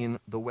yourself in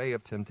the way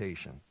of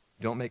temptation.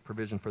 Don't make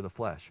provision for the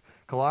flesh.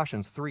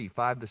 Colossians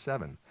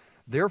 3:5-7.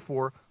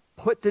 Therefore,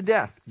 put to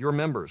death your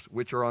members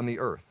which are on the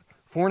earth.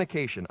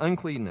 Fornication,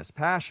 uncleanness,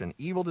 passion,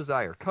 evil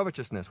desire,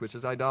 covetousness, which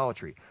is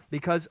idolatry.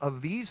 Because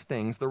of these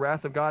things, the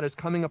wrath of God is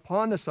coming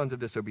upon the sons of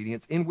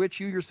disobedience, in which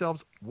you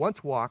yourselves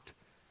once walked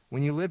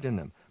when you lived in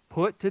them.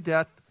 Put to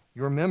death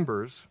your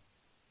members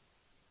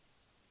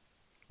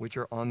which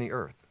are on the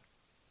earth.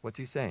 What's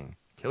he saying?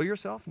 Kill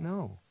yourself?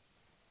 No.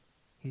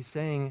 He's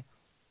saying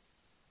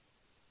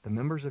the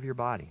members of your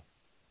body.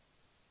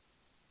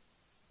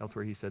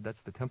 Elsewhere he said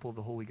that's the temple of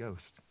the Holy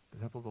Ghost, the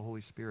temple of the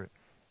Holy Spirit.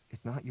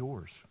 It's not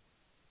yours.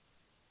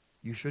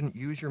 You shouldn't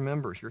use your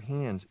members, your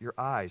hands, your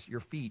eyes, your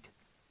feet,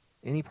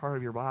 any part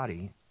of your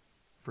body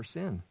for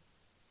sin.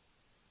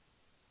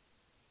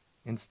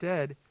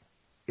 Instead,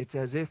 it's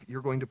as if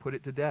you're going to put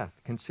it to death.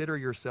 Consider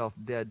yourself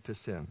dead to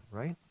sin,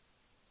 right?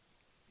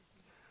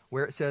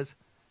 Where it says,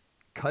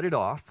 cut it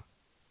off,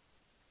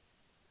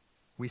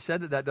 we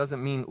said that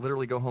doesn't mean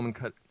literally go home and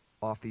cut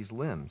off these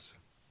limbs.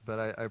 But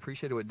I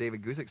appreciated what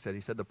David Guzik said.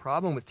 He said the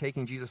problem with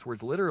taking Jesus'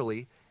 words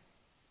literally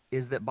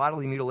is that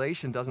bodily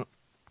mutilation doesn't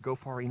go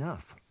far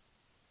enough.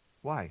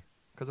 Why?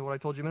 Because of what I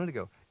told you a minute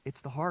ago.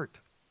 It's the heart.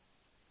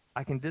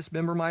 I can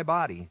dismember my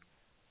body,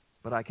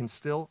 but I can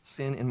still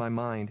sin in my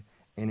mind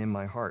and in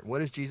my heart.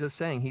 What is Jesus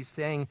saying? He's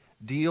saying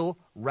deal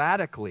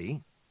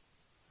radically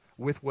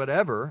with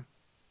whatever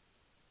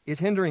is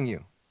hindering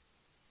you.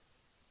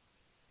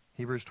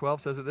 Hebrews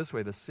 12 says it this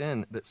way, the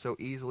sin that so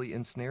easily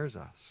ensnares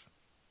us.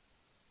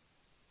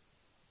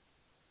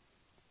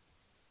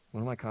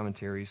 One of my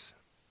commentaries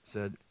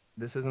said,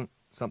 this isn't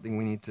something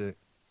we need to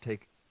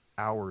take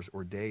hours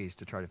or days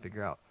to try to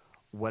figure out.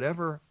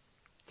 Whatever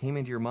came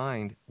into your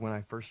mind when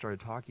I first started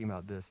talking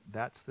about this,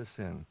 that's the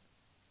sin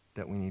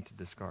that we need to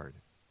discard,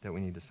 that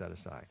we need to set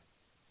aside.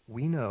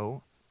 We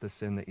know the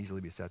sin that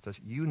easily besets us.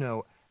 You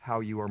know how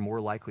you are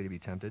more likely to be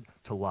tempted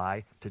to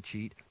lie, to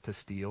cheat, to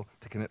steal,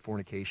 to commit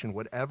fornication,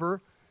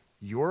 whatever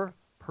your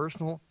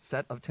personal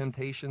set of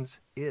temptations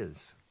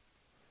is.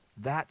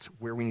 That's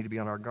where we need to be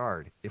on our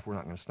guard if we're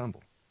not going to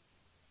stumble.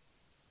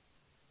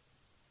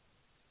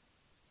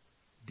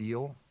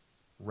 Deal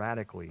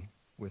radically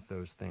with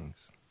those things.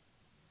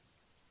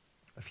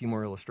 A few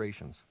more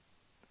illustrations.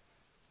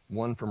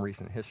 One from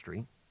recent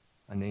history,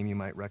 a name you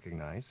might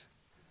recognize,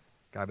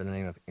 a guy by the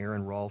name of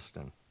Aaron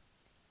Ralston.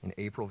 In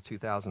April of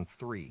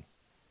 2003,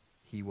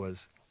 he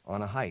was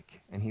on a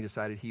hike, and he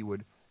decided he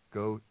would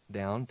go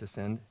down,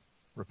 descend,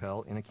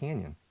 rappel in a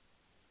canyon.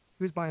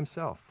 He was by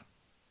himself.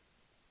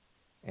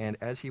 And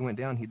as he went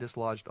down, he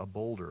dislodged a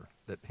boulder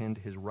that pinned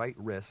his right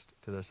wrist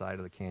to the side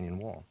of the canyon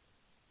wall.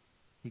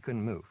 He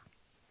couldn't move.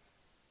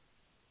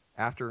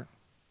 After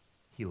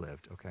he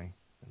lived, okay,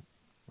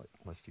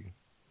 lest you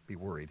be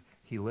worried,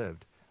 he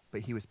lived,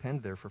 but he was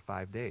pinned there for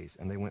 5 days,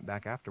 and they went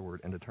back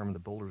afterward and determined the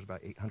boulder was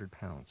about 800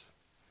 pounds.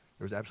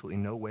 There was absolutely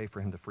no way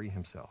for him to free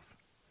himself.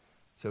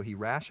 So he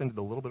rationed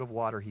the little bit of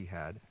water he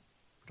had.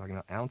 We're talking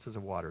about ounces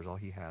of water is all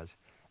he has,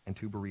 and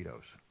 2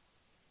 burritos.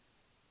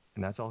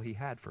 And that's all he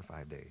had for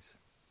 5 days.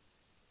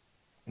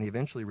 And he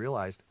eventually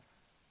realized,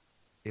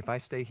 if I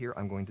stay here,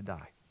 I'm going to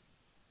die.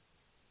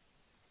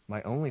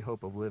 My only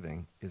hope of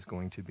living is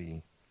going to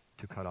be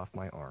to cut off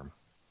my arm.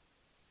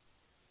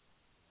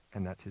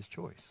 And that's his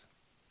choice.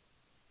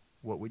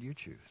 What would you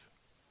choose?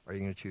 Are you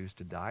going to choose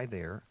to die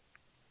there,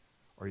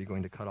 or are you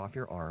going to cut off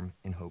your arm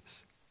in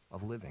hopes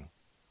of living?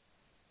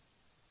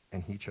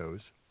 And he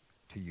chose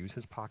to use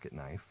his pocket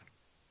knife,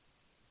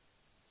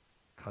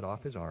 cut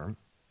off his arm,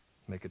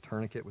 make a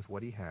tourniquet with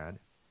what he had,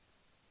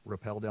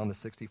 rappel down the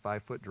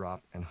 65-foot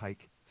drop, and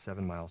hike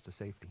 7 miles to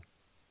safety.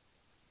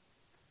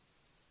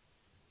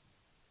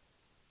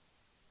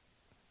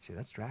 See,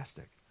 that's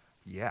drastic.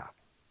 Yeah.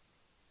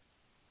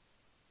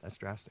 That's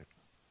drastic.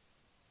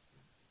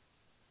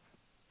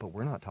 But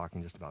we're not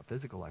talking just about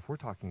physical life. We're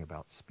talking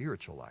about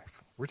spiritual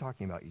life. We're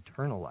talking about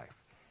eternal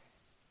life.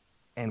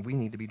 And we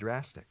need to be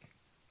drastic.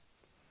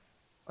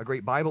 A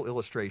great Bible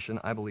illustration,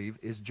 I believe,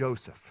 is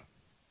Joseph.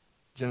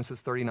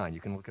 Genesis 39.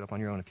 You can look it up on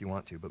your own if you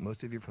want to, but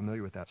most of you are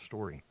familiar with that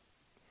story.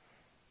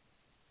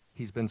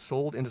 He's been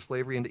sold into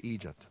slavery into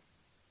Egypt.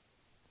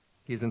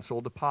 He's been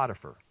sold to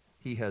Potiphar.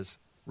 He has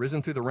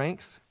risen through the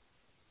ranks.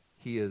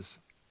 He is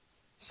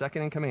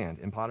second in command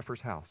in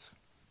Potiphar's house.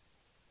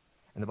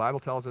 And the Bible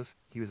tells us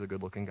he was a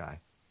good-looking guy.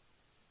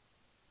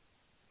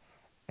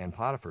 And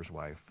Potiphar's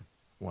wife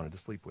wanted to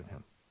sleep with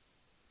him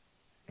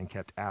and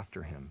kept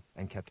after him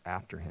and kept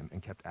after him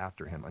and kept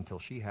after him until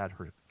she had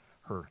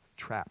her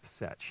trap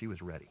set. She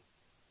was ready.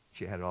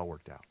 She had it all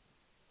worked out.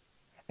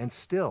 And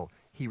still,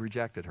 he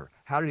rejected her.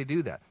 How did he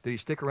do that? Did he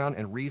stick around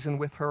and reason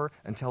with her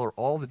and tell her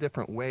all the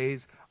different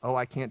ways? Oh,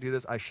 I can't do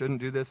this. I shouldn't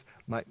do this.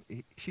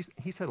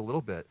 He said a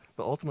little bit,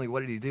 but ultimately,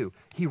 what did he do?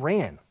 He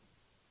ran.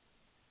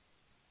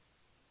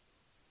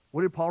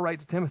 What did Paul write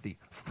to Timothy?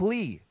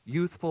 Flee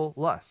youthful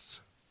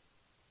lusts.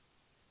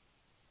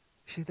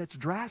 You say, that's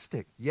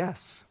drastic.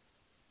 Yes.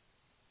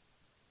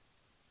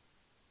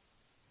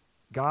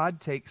 God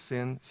takes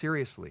sin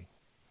seriously.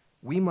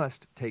 We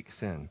must take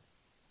sin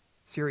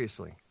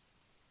seriously.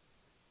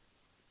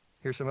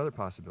 Here's some other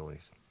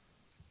possibilities.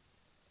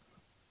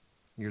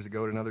 Years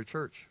ago at another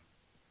church,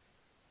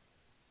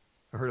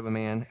 I heard of a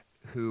man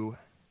who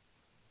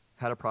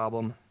had a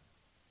problem,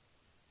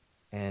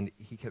 and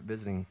he kept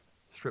visiting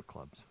strip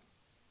clubs.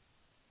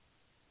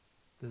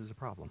 This is a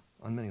problem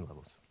on many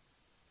levels.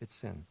 It's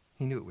sin.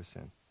 He knew it was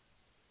sin.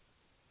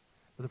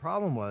 But the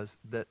problem was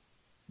that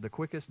the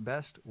quickest,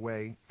 best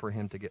way for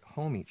him to get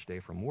home each day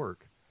from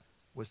work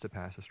was to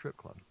pass a strip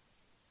club.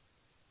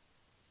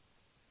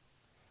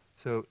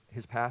 So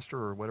his pastor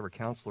or whatever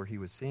counselor he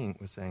was seeing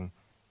was saying,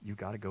 you've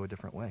got to go a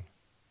different way.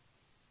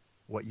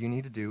 What you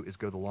need to do is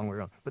go the long way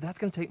around. But that's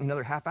going to take me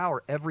another half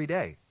hour every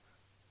day.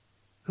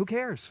 Who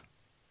cares?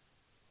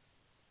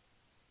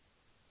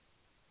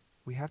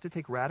 We have to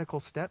take radical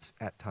steps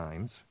at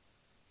times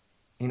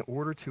in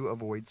order to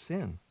avoid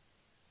sin.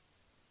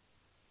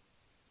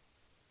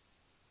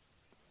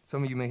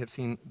 Some of you may have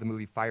seen the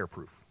movie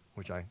Fireproof,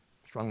 which I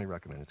strongly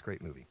recommend. It's a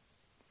great movie.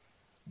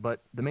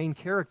 But the main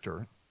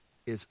character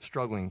is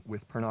struggling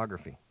with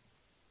pornography.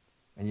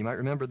 And you might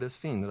remember this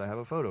scene that I have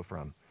a photo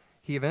from.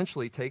 He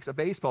eventually takes a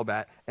baseball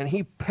bat and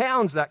he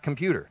pounds that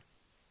computer.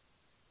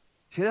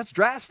 See, that's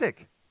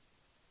drastic.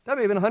 That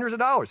may have been hundreds of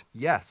dollars.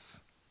 Yes.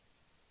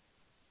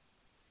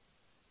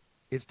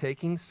 It's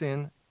taking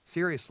sin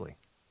seriously.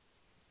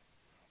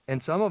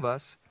 And some of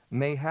us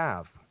may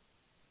have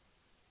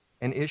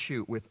an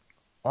issue with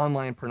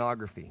online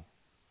pornography,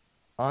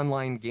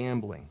 online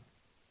gambling.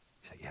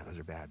 You say, yeah, those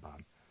are bad,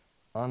 Bob.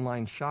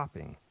 Online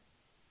shopping.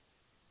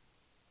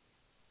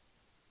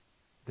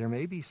 There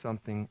may be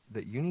something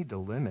that you need to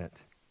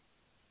limit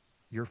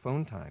your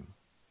phone time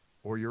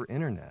or your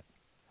internet,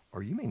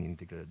 or you may need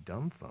to get a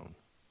dumb phone.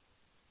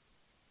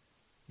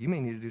 You may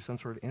need to do some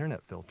sort of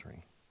internet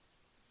filtering.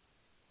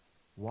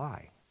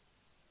 Why?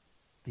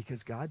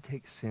 Because God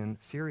takes sin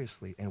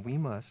seriously, and we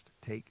must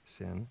take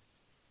sin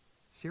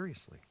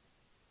seriously.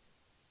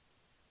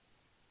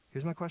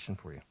 Here's my question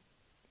for you.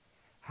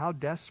 How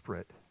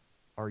desperate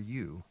are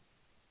you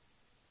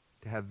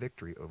to have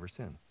victory over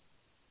sin?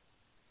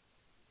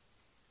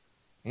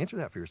 Answer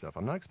that for yourself.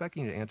 I'm not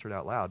expecting you to answer it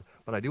out loud,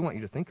 but I do want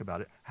you to think about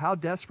it. How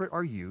desperate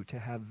are you to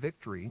have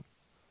victory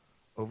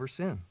over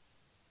sin?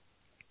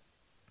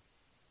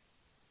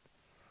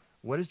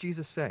 What does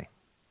Jesus say?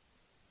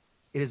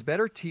 It is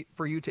better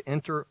for you to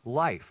enter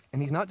life.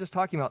 And he's not just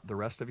talking about the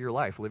rest of your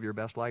life, live your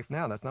best life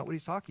now. That's not what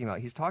he's talking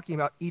about. He's talking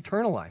about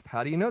eternal life.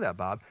 How do you know that,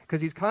 Bob?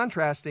 Because he's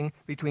contrasting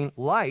between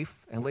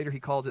life, and later he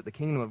calls it the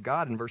kingdom of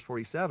God in verse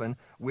 47,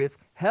 with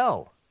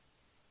hell.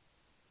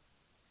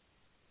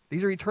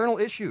 These are eternal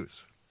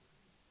issues.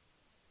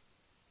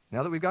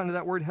 Now that we've gotten to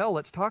that word hell,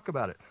 let's talk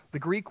about it. The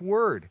Greek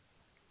word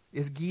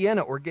is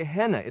Gehenna or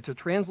Gehenna. It's a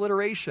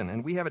transliteration,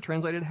 and we have it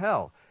translated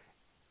hell.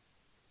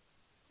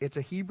 It's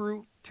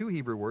two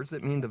Hebrew words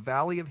that mean the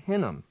valley of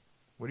Hinnom.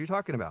 What are you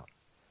talking about?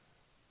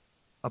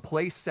 A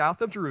place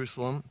south of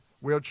Jerusalem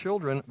where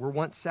children were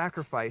once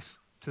sacrificed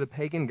to the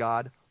pagan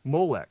god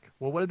Molech.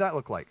 Well, what did that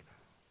look like?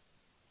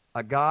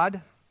 A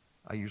god,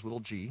 I use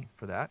little g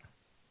for that,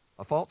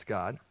 a false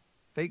god,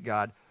 fake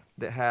god,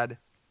 that had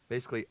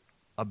basically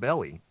a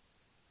belly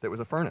that was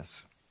a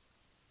furnace.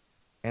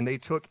 And they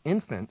took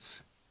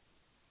infants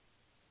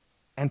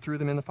and threw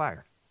them in the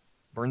fire,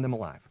 burned them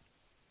alive.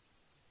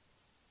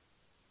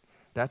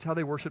 That's how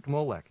they worshipped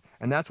Molech.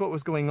 And that's what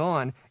was going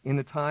on in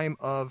the time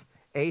of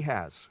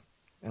Ahaz,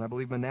 and I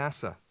believe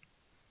Manasseh.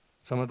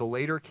 Some of the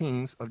later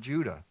kings of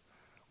Judah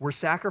were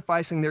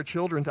sacrificing their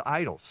children to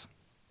idols.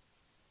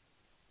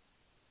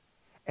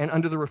 And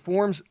under the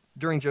reforms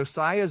during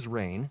Josiah's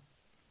reign,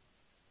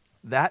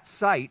 that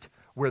site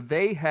where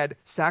they had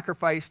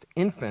sacrificed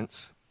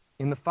infants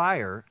in the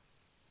fire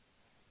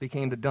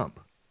became the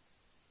dump.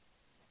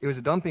 It was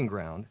a dumping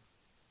ground.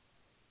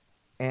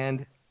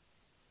 And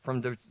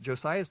from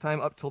Josiah's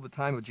time up till the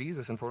time of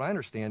Jesus, and from what I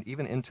understand,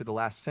 even into the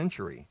last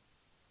century,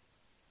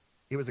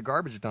 it was a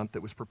garbage dump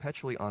that was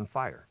perpetually on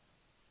fire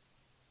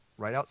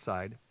right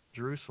outside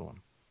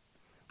Jerusalem.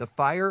 The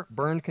fire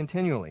burned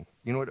continually.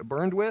 You know what it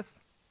burned with?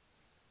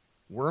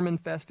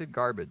 Worm-infested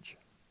garbage.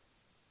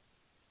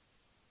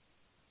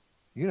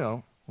 You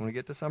know, when we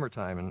get to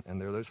summertime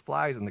and there are those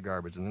flies in the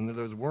garbage and then there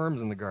are those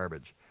worms in the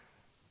garbage.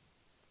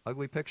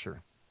 Ugly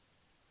picture.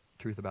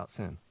 Truth about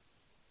sin.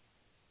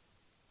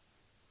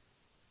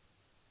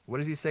 What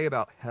does he say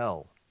about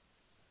hell?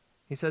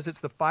 He says it's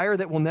the fire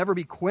that will never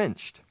be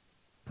quenched.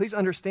 Please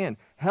understand,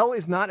 hell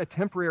is not a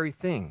temporary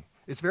thing.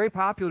 It's very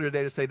popular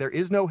today to say there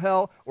is no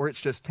hell, or it's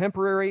just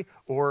temporary,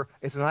 or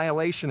it's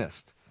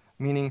annihilationist,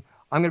 meaning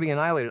I'm going to be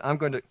annihilated. I'm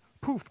going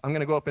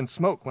to go up in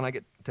smoke when I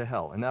get to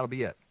hell, and that'll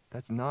be it.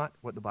 That's not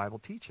what the Bible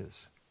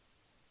teaches.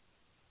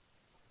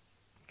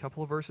 A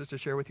couple of verses to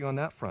share with you on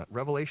that front.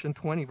 Revelation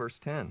 20, verse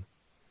 10.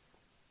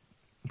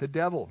 The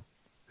devil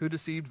who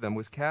deceived them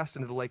was cast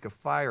into the lake of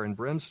fire and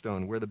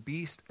brimstone, where the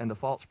beast and the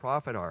false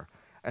prophet are,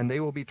 and they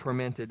will be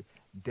tormented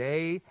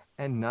day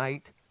and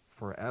night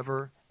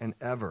forever and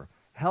ever.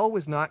 Hell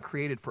was not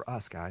created for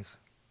us, guys.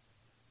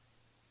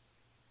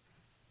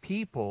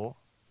 People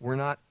were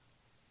not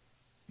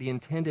the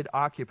intended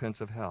occupants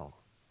of hell.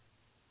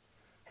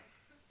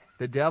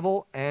 The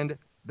devil and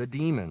the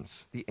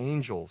demons, the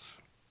angels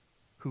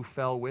who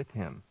fell with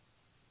him,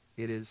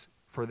 it is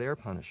for their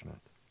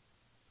punishment.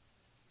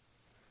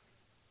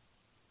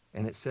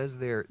 And it says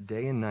there,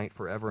 day and night,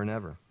 forever and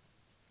ever.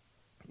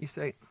 You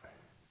say,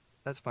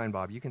 that's fine,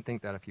 Bob. You can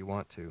think that if you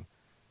want to.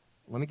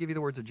 Let me give you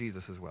the words of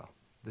Jesus as well.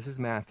 This is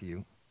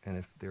Matthew, and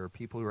if there are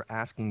people who are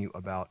asking you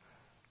about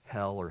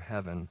hell or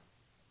heaven,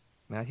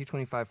 Matthew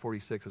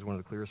 25:46 is one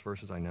of the clearest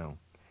verses I know.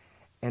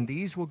 And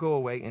these will go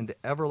away into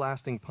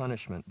everlasting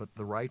punishment, but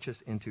the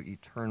righteous into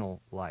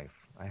eternal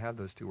life. I have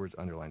those two words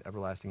underlined,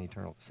 everlasting,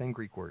 eternal. Same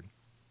Greek word.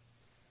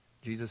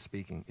 Jesus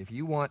speaking. If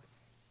you want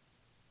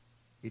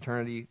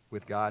eternity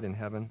with God in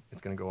heaven, it's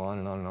going to go on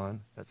and on and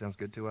on. That sounds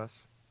good to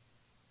us?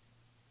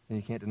 then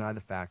you can't deny the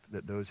fact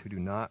that those who do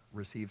not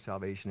receive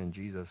salvation in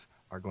Jesus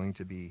are going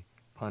to be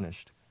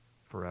punished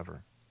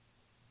forever.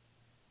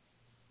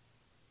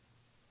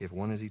 If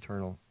one is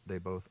eternal, they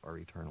both are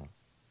eternal.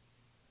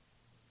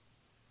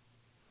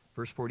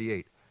 Verse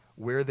 48,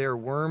 where their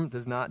worm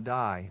does not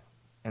die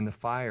and the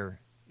fire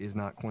is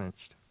not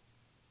quenched.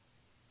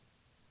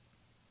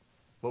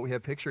 What we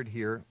have pictured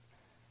here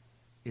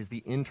is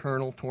the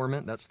internal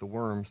torment, that's the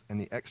worms,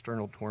 and the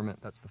external torment,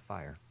 that's the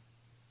fire.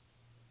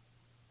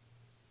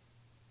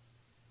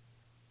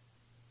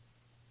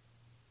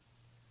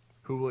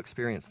 Who will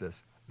experience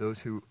this? Those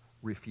who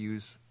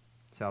refuse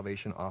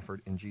salvation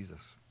offered in Jesus.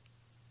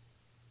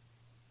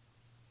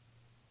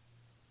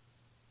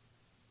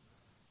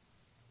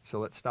 So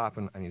let's stop,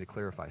 and I need to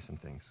clarify some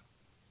things.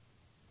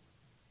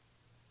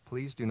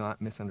 Please do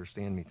not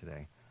misunderstand me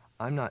today.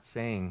 I'm not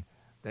saying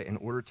that in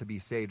order to be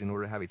saved, in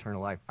order to have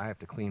eternal life, I have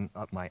to clean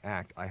up my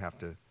act. I have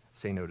to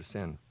say no to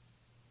sin.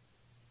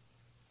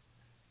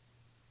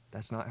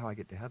 That's not how I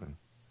get to heaven.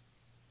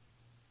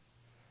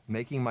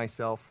 Making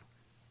myself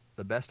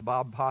the best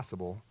Bob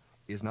possible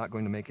is not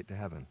going to make it to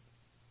heaven.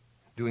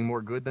 Doing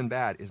more good than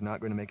bad is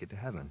not going to make it to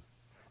heaven.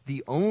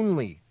 The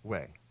only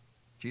way,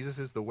 Jesus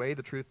is the way,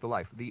 the truth, the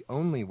life. The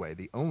only way,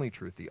 the only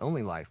truth, the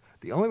only life,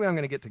 the only way I'm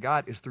going to get to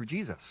God is through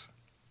Jesus.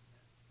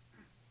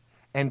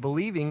 And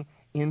believing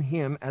in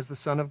him as the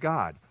Son of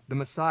God, the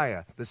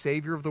Messiah, the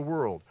Savior of the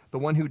world, the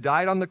one who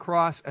died on the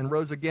cross and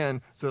rose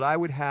again so that I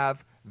would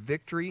have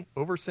victory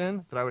over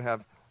sin, that I would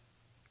have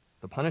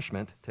the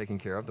punishment taken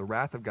care of, the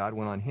wrath of God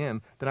went on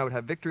him, that I would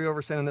have victory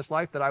over sin in this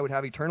life, that I would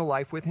have eternal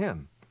life with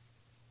him.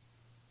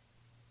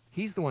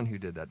 He's the one who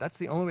did that. That's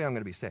the only way I'm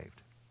going to be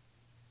saved.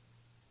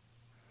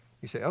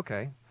 You say,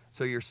 okay,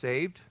 so you're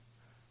saved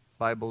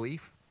by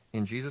belief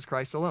in Jesus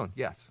Christ alone.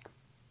 Yes.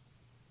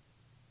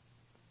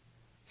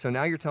 So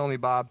now you're telling me,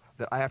 Bob,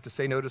 that I have to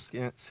say no to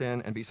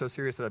sin and be so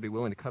serious that I'd be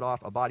willing to cut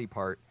off a body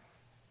part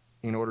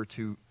in order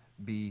to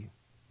be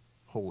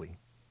holy.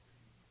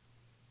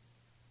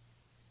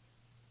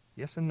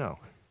 Yes and no.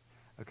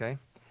 Okay?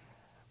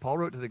 Paul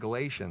wrote to the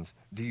Galatians,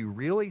 do you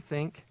really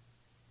think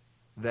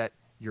that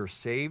you're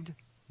saved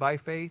by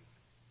faith,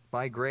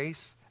 by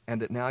grace,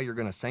 and that now you're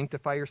going to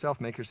sanctify yourself,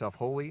 make yourself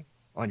holy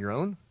on your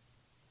own?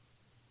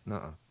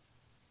 Nuh-uh.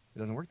 It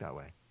doesn't work that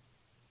way.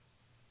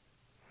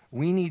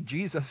 We need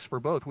Jesus for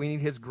both. We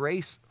need his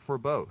grace for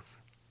both.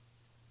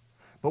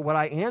 But what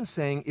I am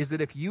saying is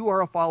that if you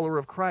are a follower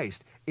of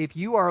Christ, if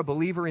you are a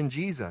believer in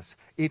Jesus,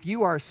 if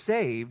you are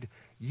saved,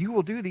 you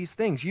will do these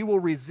things. You will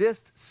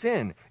resist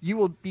sin. You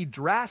will be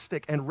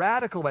drastic and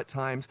radical at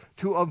times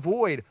to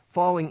avoid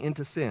falling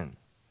into sin.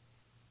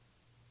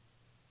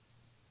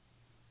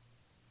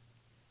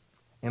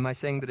 Am I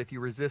saying that if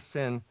you resist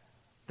sin,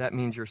 that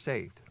means you're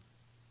saved?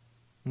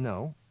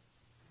 No.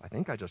 I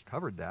think I just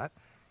covered that.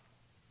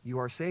 You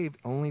are saved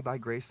only by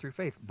grace through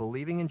faith.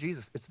 Believing in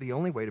Jesus, it's the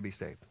only way to be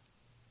saved.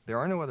 There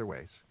are no other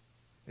ways.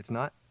 It's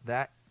not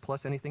that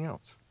plus anything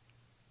else.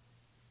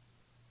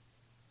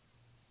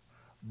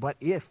 But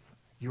if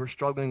you're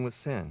struggling with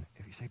sin,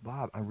 if you say,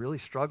 Bob, I'm really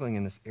struggling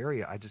in this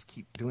area, I just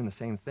keep doing the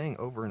same thing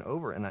over and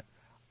over, and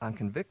I'm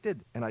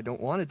convicted, and I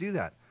don't want to do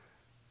that,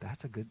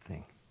 that's a good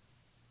thing.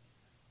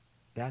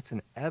 That's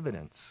an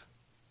evidence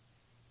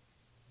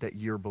that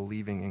you're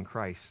believing in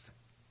Christ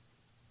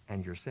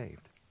and you're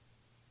saved.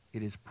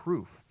 It is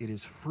proof. It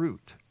is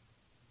fruit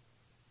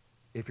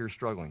if you're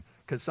struggling.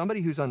 Because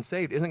somebody who's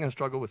unsaved isn't going to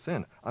struggle with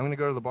sin. I'm going to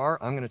go to the bar.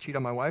 I'm going to cheat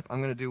on my wife. I'm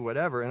going to do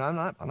whatever, and I'm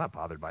not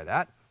bothered by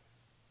that.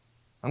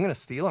 I'm going to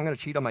steal. I'm going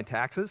to cheat on my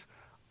taxes.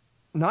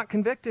 Not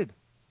convicted.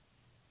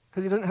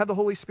 Because he doesn't have the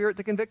Holy Spirit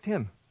to convict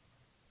him.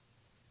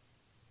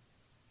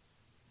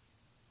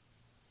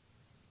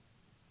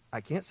 I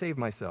can't save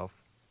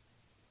myself.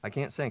 I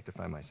can't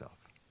sanctify myself.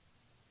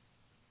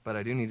 But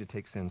I do need to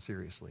take sin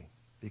seriously,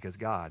 because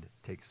God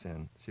takes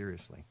sin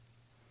seriously.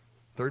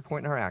 Third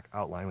point in our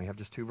outline, we have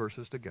just 2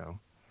 verses to go.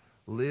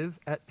 Live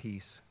at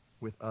peace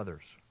with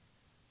others.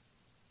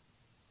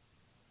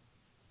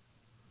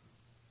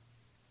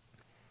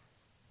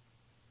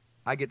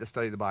 I get to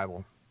study the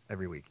Bible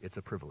every week. It's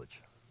a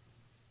privilege.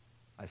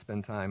 I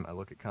spend time, I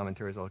look at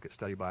commentaries, I look at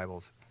study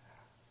Bibles.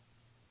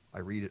 I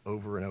read it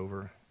over and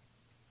over.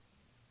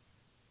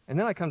 And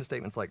then I come to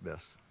statements like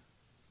this.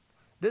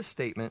 This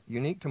statement,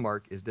 unique to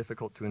Mark, is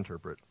difficult to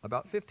interpret.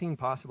 About 15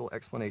 possible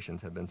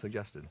explanations have been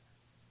suggested.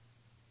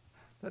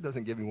 That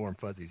doesn't give me warm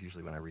fuzzies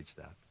usually when I reach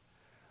that.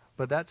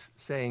 But that's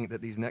saying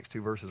that these next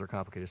 2 verses are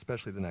complicated,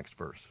 especially the next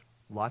verse.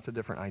 Lots of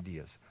different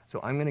ideas. So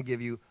I'm going to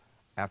give you,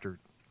 after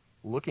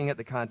looking at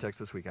the context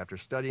this week, after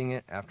studying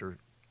it, after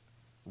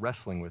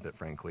wrestling with it,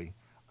 frankly,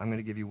 I'm going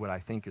to give you what I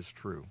think is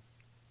true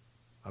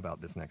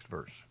about this next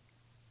verse.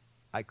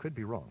 I could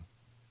be wrong.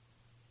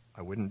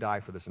 I wouldn't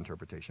die for this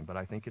interpretation, but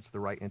I think it's the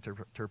right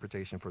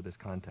interpretation for this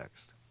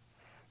context.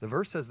 The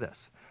verse says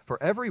this,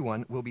 "For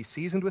everyone will be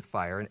seasoned with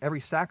fire, and every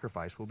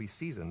sacrifice will be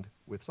seasoned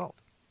with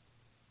salt."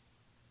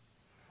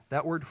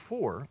 That word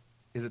 "for"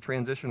 is a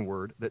transition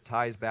word that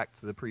ties back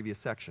to the previous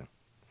section.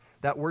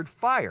 That word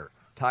 "fire"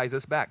 ties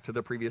us back to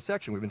the previous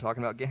section. We've been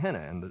talking about Gehenna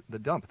and the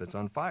dump that's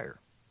on fire.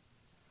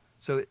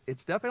 So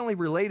it's definitely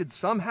related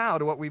somehow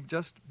to what we've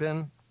just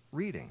been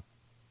reading.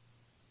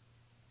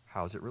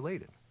 How is it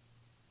related?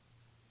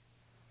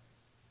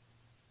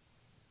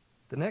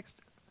 The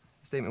next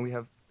statement we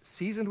have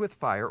seasoned with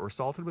fire or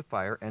salted with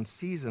fire and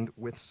seasoned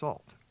with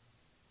salt.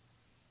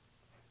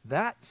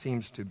 That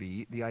seems to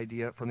be the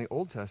idea from the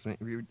Old Testament.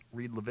 If you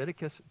read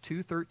Leviticus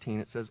 2:13,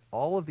 it says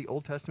all of the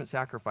Old Testament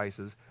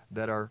sacrifices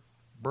that are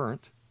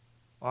burnt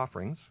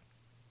offerings,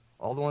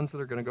 all the ones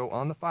that are going to go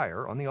on the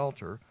fire, on the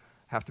altar,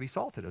 have to be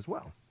salted as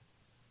well.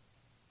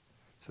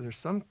 So there's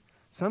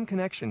some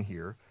connection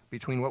here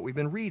between what we've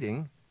been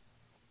reading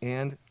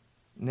and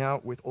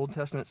now with Old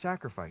Testament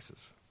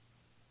sacrifices.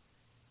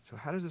 So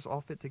how does this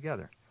all fit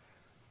together?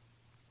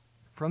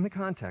 From the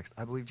context,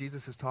 I believe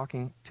Jesus is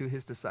talking to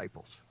his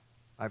disciples.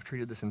 I've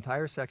treated this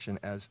entire section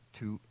as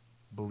to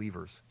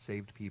believers,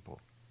 saved people.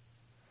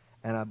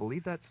 And I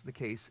believe that's the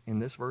case in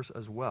this verse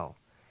as well.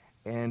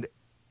 And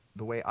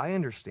the way I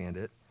understand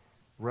it,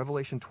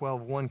 Revelation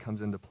 12:1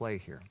 comes into play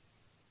here.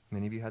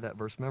 Many of you had that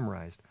verse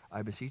memorized.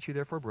 I beseech you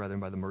therefore, brethren,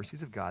 by the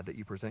mercies of God, that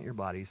you present your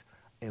bodies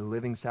a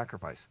living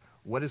sacrifice.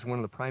 What is one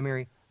of the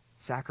primary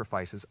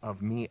sacrifices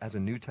of me as a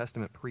New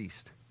Testament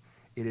priest?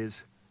 It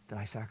is that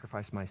I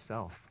sacrifice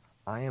myself.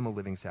 I am a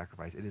living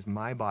sacrifice. It is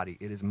my body.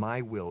 It is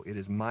my will. It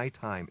is my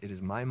time. It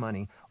is my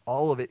money.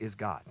 All of it is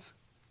God's.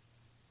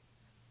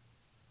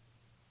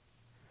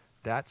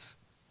 That's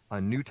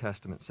a New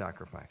Testament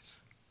sacrifice.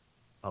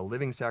 A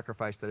living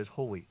sacrifice that is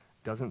holy.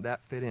 Doesn't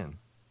that fit in?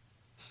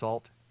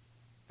 Salt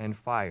and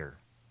fire,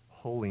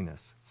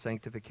 holiness,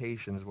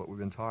 sanctification is what we've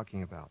been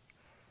talking about.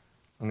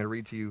 I'm going to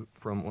read to you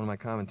from one of my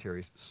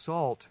commentaries.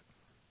 Salt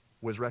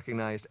was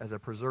recognized as a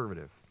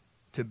preservative.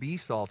 To be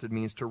salted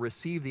means to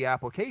receive the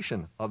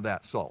application of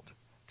that salt,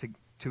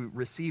 to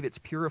receive its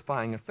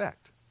purifying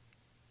effect.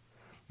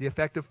 The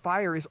effect of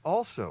fire is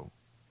also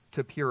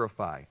to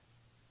purify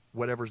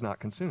whatever's not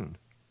consumed.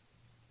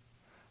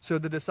 So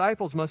the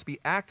disciples must be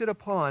acted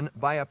upon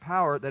by a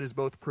power that is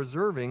both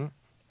preserving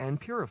and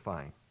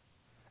purifying.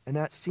 And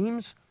that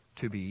seems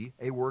to be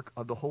a work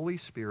of the Holy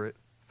Spirit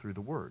through the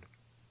Word.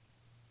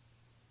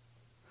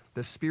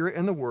 The Spirit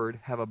and the Word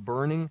have a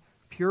burning,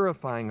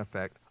 purifying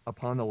effect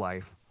upon the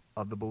life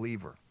of the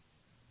believer.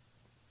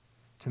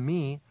 To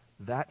me,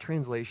 that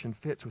translation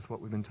fits with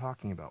what we've been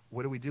talking about.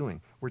 What are we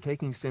doing? We're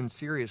taking sin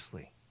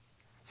seriously.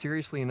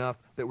 Seriously enough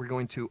that we're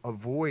going to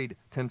avoid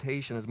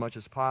temptation as much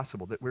as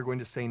possible, that we're going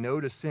to say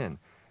no to sin.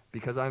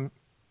 Because I'm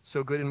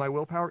so good in my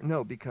willpower?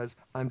 No, because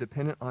I'm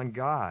dependent on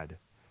God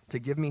to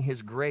give me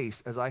his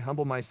grace as I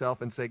humble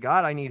myself and say,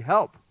 God, I need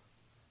help.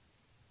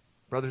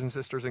 Brothers and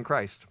sisters in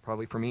Christ,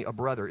 probably for me, a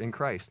brother in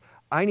Christ.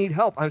 I need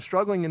help. I'm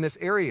struggling in this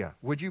area.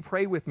 Would you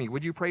pray with me?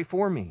 Would you pray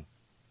for me?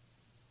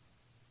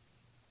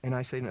 And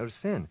I say no to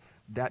sin.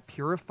 That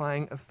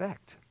purifying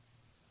effect.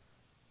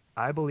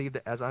 I believe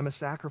that as I'm a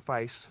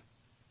sacrifice,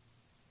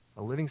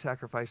 a living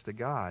sacrifice to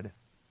God,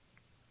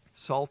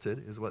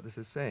 salted is what this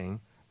is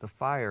saying, the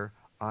fire,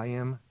 I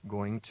am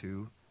going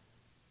to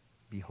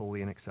be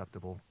holy and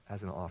acceptable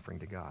as an offering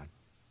to God.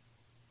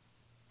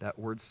 That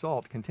word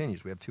salt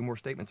continues. We have two more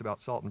statements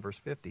about salt in verse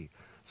 50.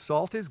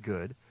 Salt is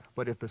good,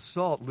 but if the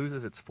salt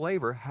loses its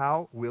flavor,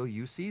 how will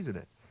you season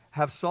it?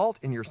 Have salt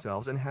in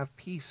yourselves and have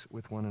peace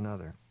with one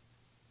another.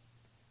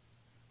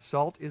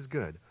 Salt is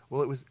good.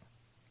 Well, it was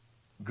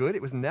good.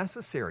 It was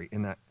necessary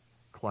in that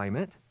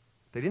climate.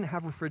 They didn't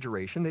have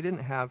refrigeration. They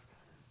didn't have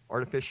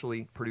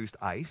artificially produced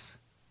ice.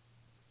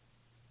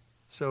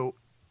 So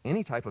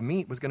any type of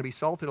meat was going to be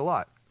salted a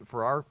lot.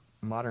 For our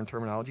modern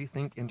terminology,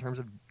 think in terms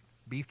of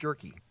beef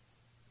jerky.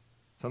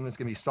 Something that's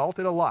going to be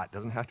salted a lot.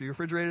 Doesn't have to be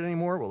refrigerated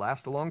anymore. Will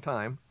last a long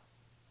time.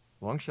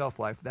 Long shelf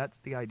life. That's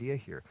the idea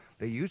here.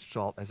 They used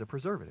salt as a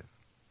preservative.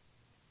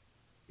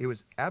 It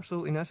was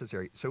absolutely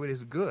necessary. So it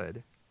is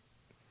good.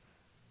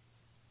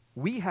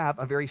 We have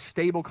a very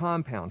stable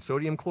compound,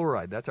 sodium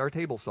chloride. That's our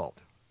table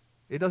salt.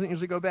 It doesn't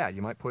usually go bad.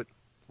 You might put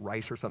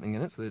rice or something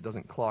in it so that it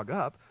doesn't clog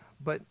up,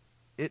 but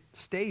it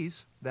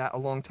stays that a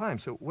long time.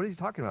 So what is he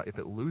talking about if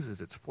it loses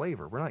its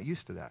flavor? We're not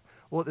used to that.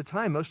 Well, at the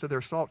time, most of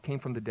their salt came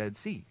from the Dead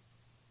Sea,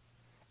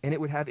 and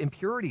it would have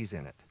impurities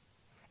in it.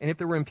 And if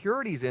there were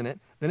impurities in it,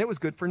 then it was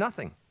good for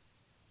nothing.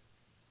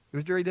 It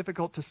was very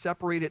difficult to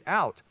separate it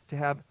out, to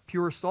have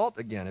pure salt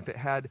again. If it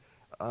had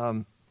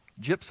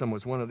gypsum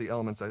was one of the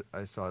elements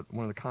I saw,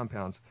 one of the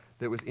compounds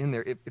that was in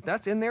there. If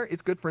that's in there,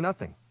 it's good for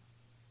nothing.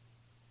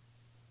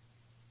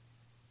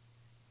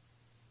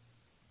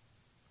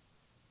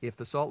 If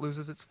the salt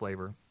loses its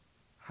flavor,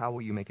 how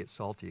will you make it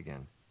salty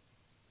again?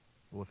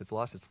 Well, if it's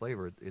lost its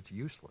flavor, it's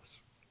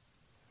useless.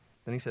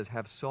 Then he says,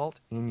 have salt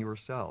in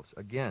yourselves.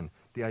 Again,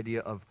 the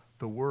idea of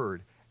the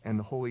Word and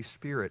the Holy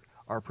Spirit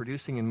are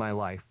producing in my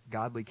life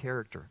godly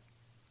character.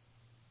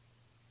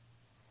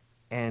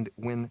 And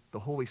when the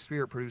Holy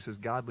Spirit produces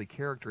godly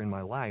character in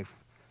my life,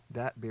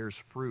 that bears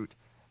fruit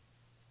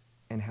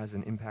and has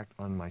an impact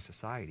on my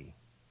society,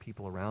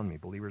 people around me,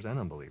 believers and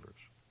unbelievers.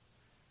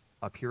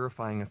 A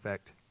purifying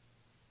effect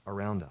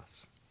around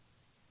us,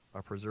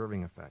 a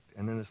preserving effect.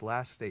 And then this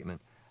last statement,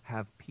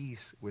 have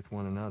peace with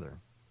one another.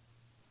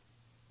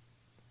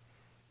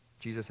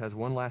 Jesus has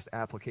one last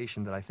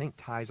application that I think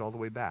ties all the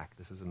way back.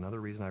 This is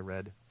another reason I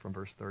read from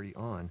verse 30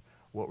 on.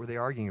 What were they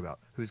arguing about?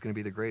 Who's going to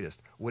be the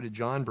greatest? What did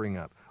John bring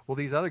up? Well,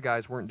 these other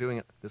guys weren't doing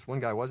it. This one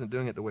guy wasn't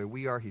doing it the way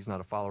we are. He's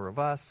not a follower of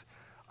us.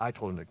 I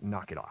told him to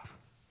knock it off.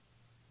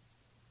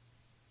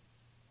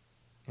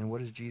 And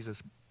what does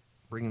Jesus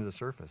bring to the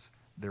surface?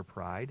 Their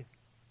pride,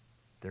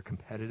 their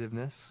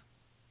competitiveness,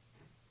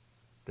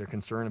 their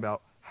concern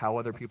about how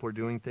other people are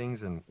doing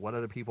things and what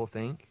other people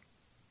think.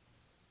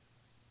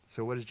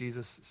 So what is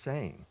Jesus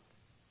saying?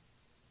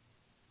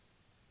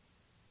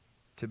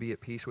 To be at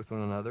peace with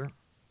one another.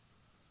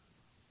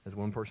 As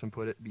one person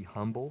put it, be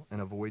humble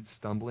and avoid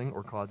stumbling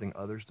or causing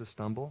others to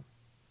stumble.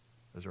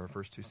 Those are our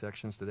first two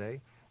sections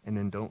today. And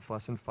then don't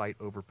fuss and fight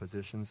over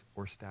positions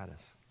or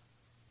status.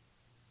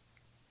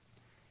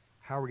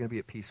 How are we going to be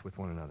at peace with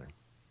one another?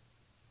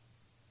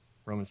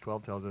 Romans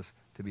 12 tells us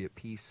to be at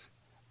peace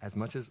as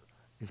much as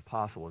is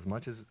possible, as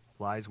much as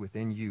lies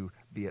within you,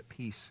 be at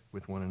peace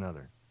with one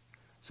another.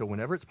 So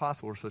whenever it's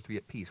possible, we're supposed to be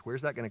at peace.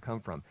 Where's that going to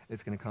come from?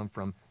 It's going to come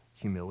from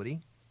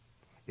humility.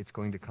 It's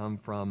going to come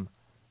from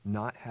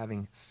not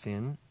having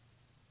sin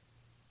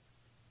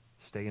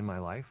stay in my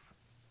life,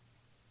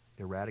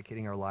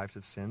 eradicating our lives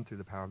of sin through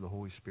the power of the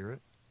Holy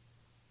Spirit,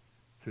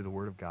 through the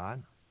Word of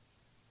God.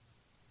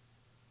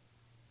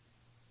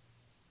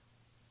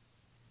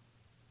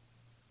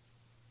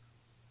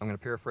 I'm going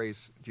to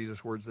paraphrase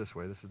Jesus' words this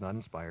way. This is not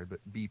inspired, but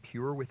be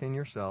pure within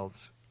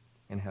yourselves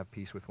and have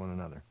peace with one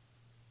another.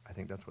 I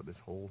think that's what this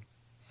whole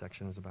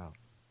section is about.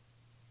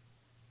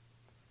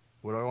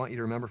 What do I want you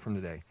to remember from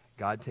today?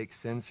 God takes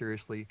sin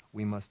seriously.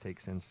 We must take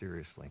sin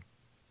seriously.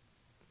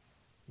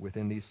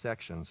 Within these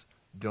sections,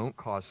 don't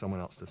cause someone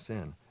else to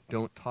sin.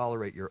 Don't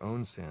tolerate your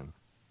own sin,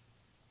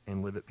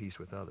 and live at peace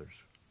with others.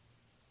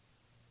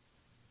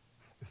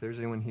 If there's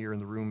anyone here in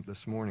the room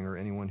this morning or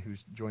anyone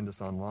who's joined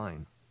us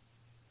online,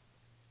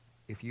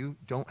 if you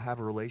don't have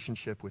a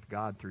relationship with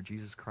God through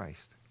Jesus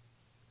Christ,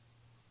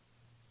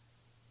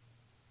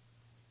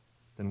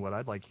 then what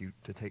I'd like you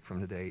to take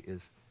from today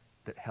is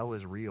that hell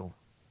is real.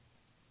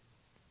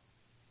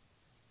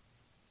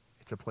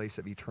 It's a place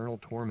of eternal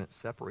torment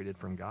separated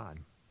from God.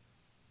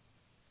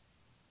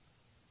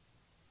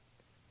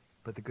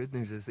 But the good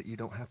news is that you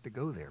don't have to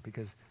go there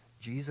because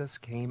Jesus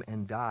came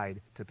and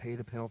died to pay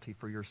the penalty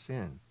for your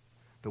sin.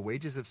 The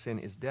wages of sin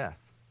is death,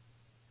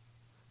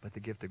 but the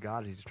gift of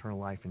God is eternal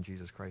life in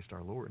Jesus Christ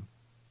our Lord.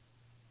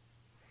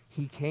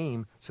 He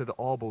came so that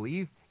all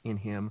believe in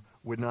him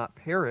would not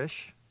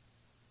perish,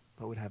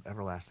 but would have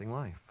everlasting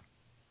life.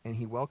 And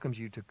he welcomes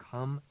you to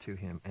come to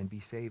him and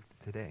be saved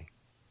today.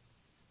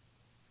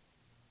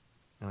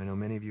 Now, I know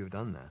many of you have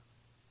done that.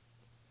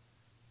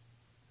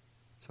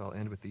 So I'll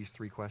end with these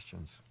three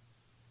questions.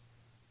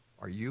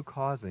 Are you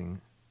causing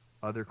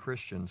other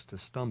Christians to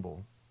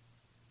stumble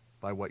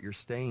by what you're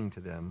saying to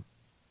them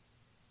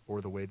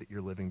or the way that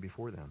you're living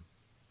before them?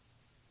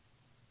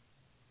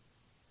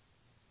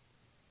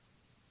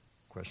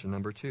 Question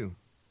number 2.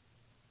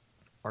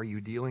 Are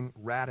you dealing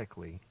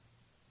radically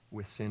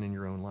with sin in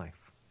your own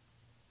life?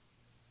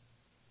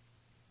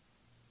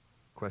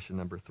 Question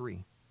number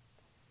 3.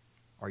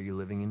 Are you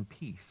living in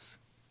peace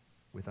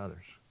with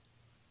others?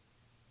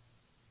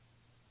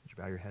 Would you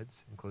bow your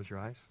heads and close your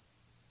eyes?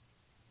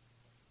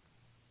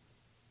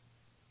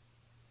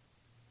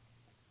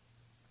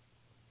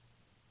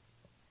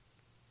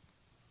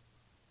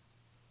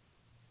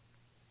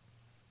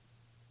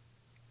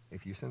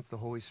 If you sense the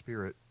Holy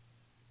Spirit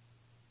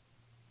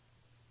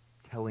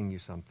telling you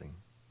something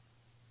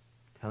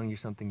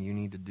you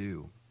need to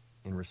do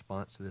in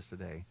response to this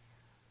today,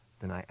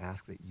 then I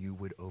ask that you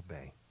would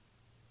obey.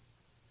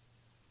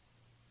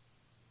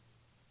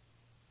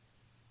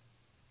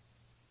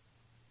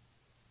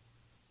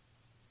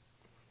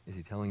 Is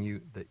he telling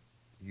you that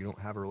you don't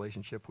have a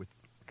relationship with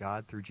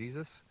God through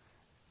Jesus?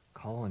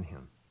 Call on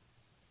him.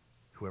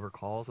 Whoever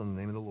calls on the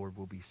name of the Lord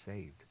will be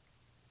saved.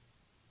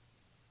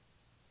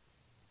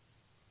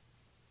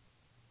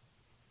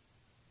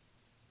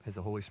 Has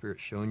the Holy Spirit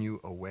shown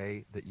you a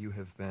way that you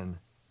have been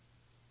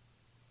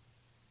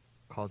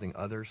causing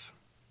others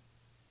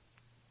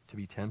to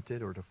be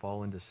tempted or to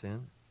fall into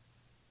sin?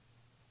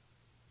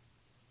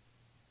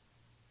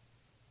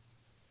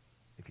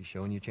 If he's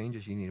showing you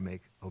changes you need to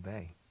make,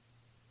 obey.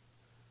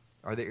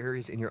 Are there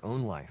areas in your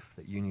own life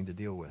that you need to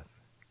deal with?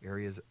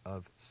 Areas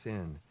of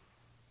sin?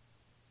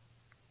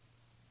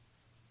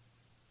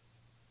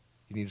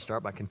 You need to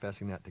start by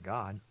confessing that to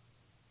God.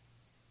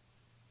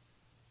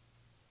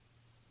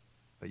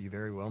 But you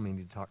very well may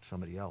need to talk to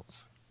somebody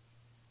else.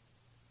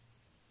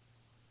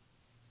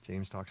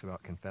 James talks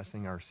about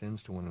confessing our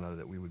sins to one another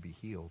that we would be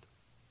healed.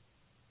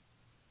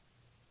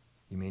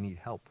 You may need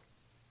help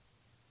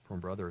from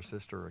a brother or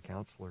sister or a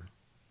counselor.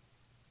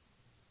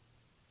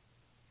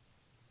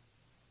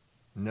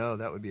 No,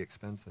 that would be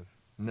expensive.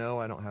 No,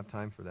 I don't have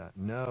time for that.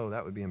 No,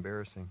 that would be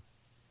embarrassing.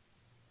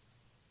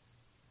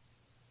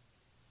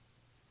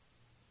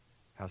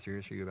 How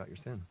serious are you about your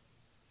sin?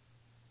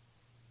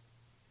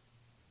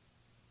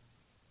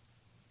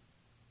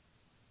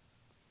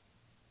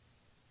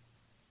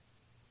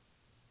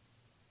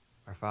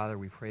 Our Father,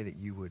 we pray that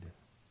you would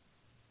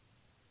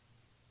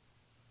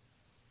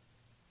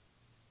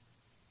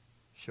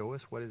show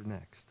us what is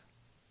next.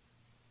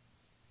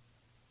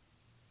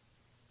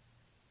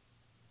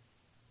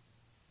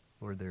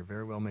 Lord, there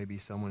very well may be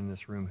someone in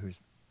this room who's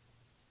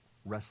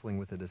wrestling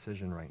with a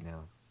decision right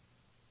now.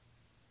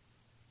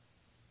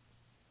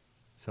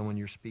 Someone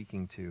you're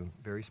speaking to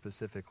very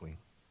specifically.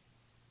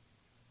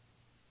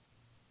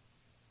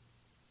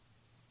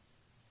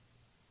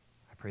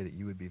 I pray that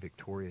you would be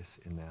victorious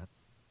in that.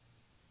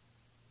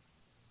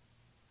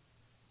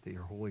 That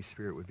your Holy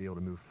Spirit would be able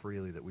to move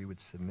freely, that we would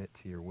submit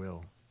to your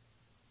will,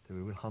 that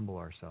we would humble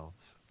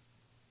ourselves.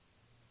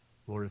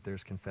 Lord, if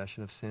there's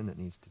confession of sin that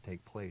needs to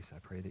take place, I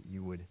pray that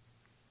you would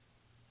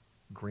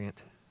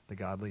grant the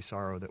godly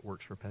sorrow that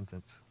works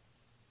repentance.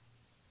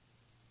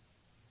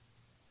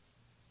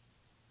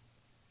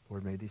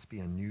 Lord, may this be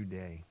a new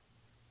day.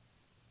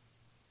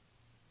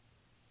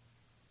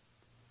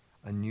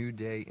 A new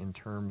day in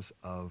terms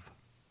of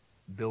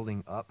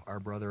building up our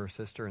brother or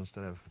sister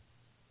instead of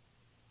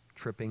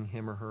tripping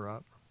him or her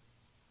up.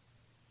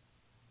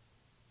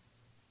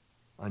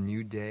 A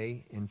new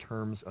day in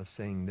terms of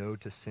saying no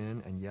to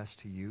sin and yes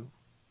to you.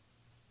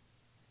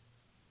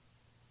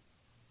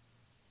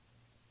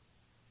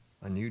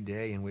 A new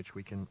day in which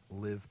we can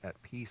live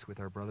at peace with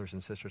our brothers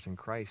and sisters in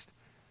Christ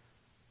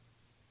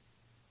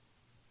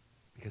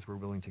because we're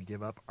willing to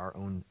give up our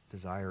own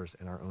desires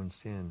and our own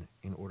sin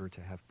in order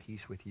to have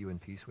peace with you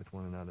and peace with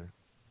one another.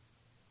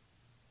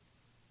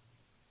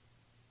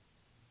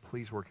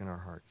 Please work in our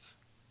hearts.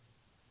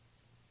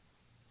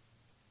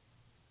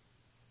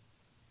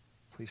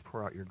 Please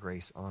pour out your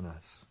grace on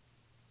us.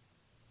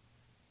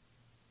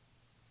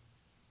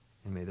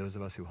 And may those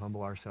of us who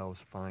humble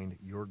ourselves find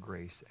your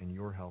grace and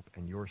your help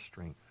and your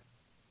strength.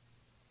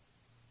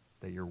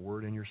 That your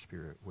word and your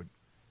spirit would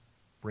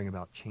bring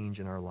about change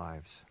in our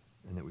lives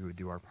and that we would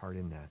do our part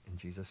in that. In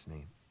Jesus'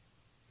 name,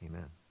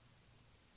 amen.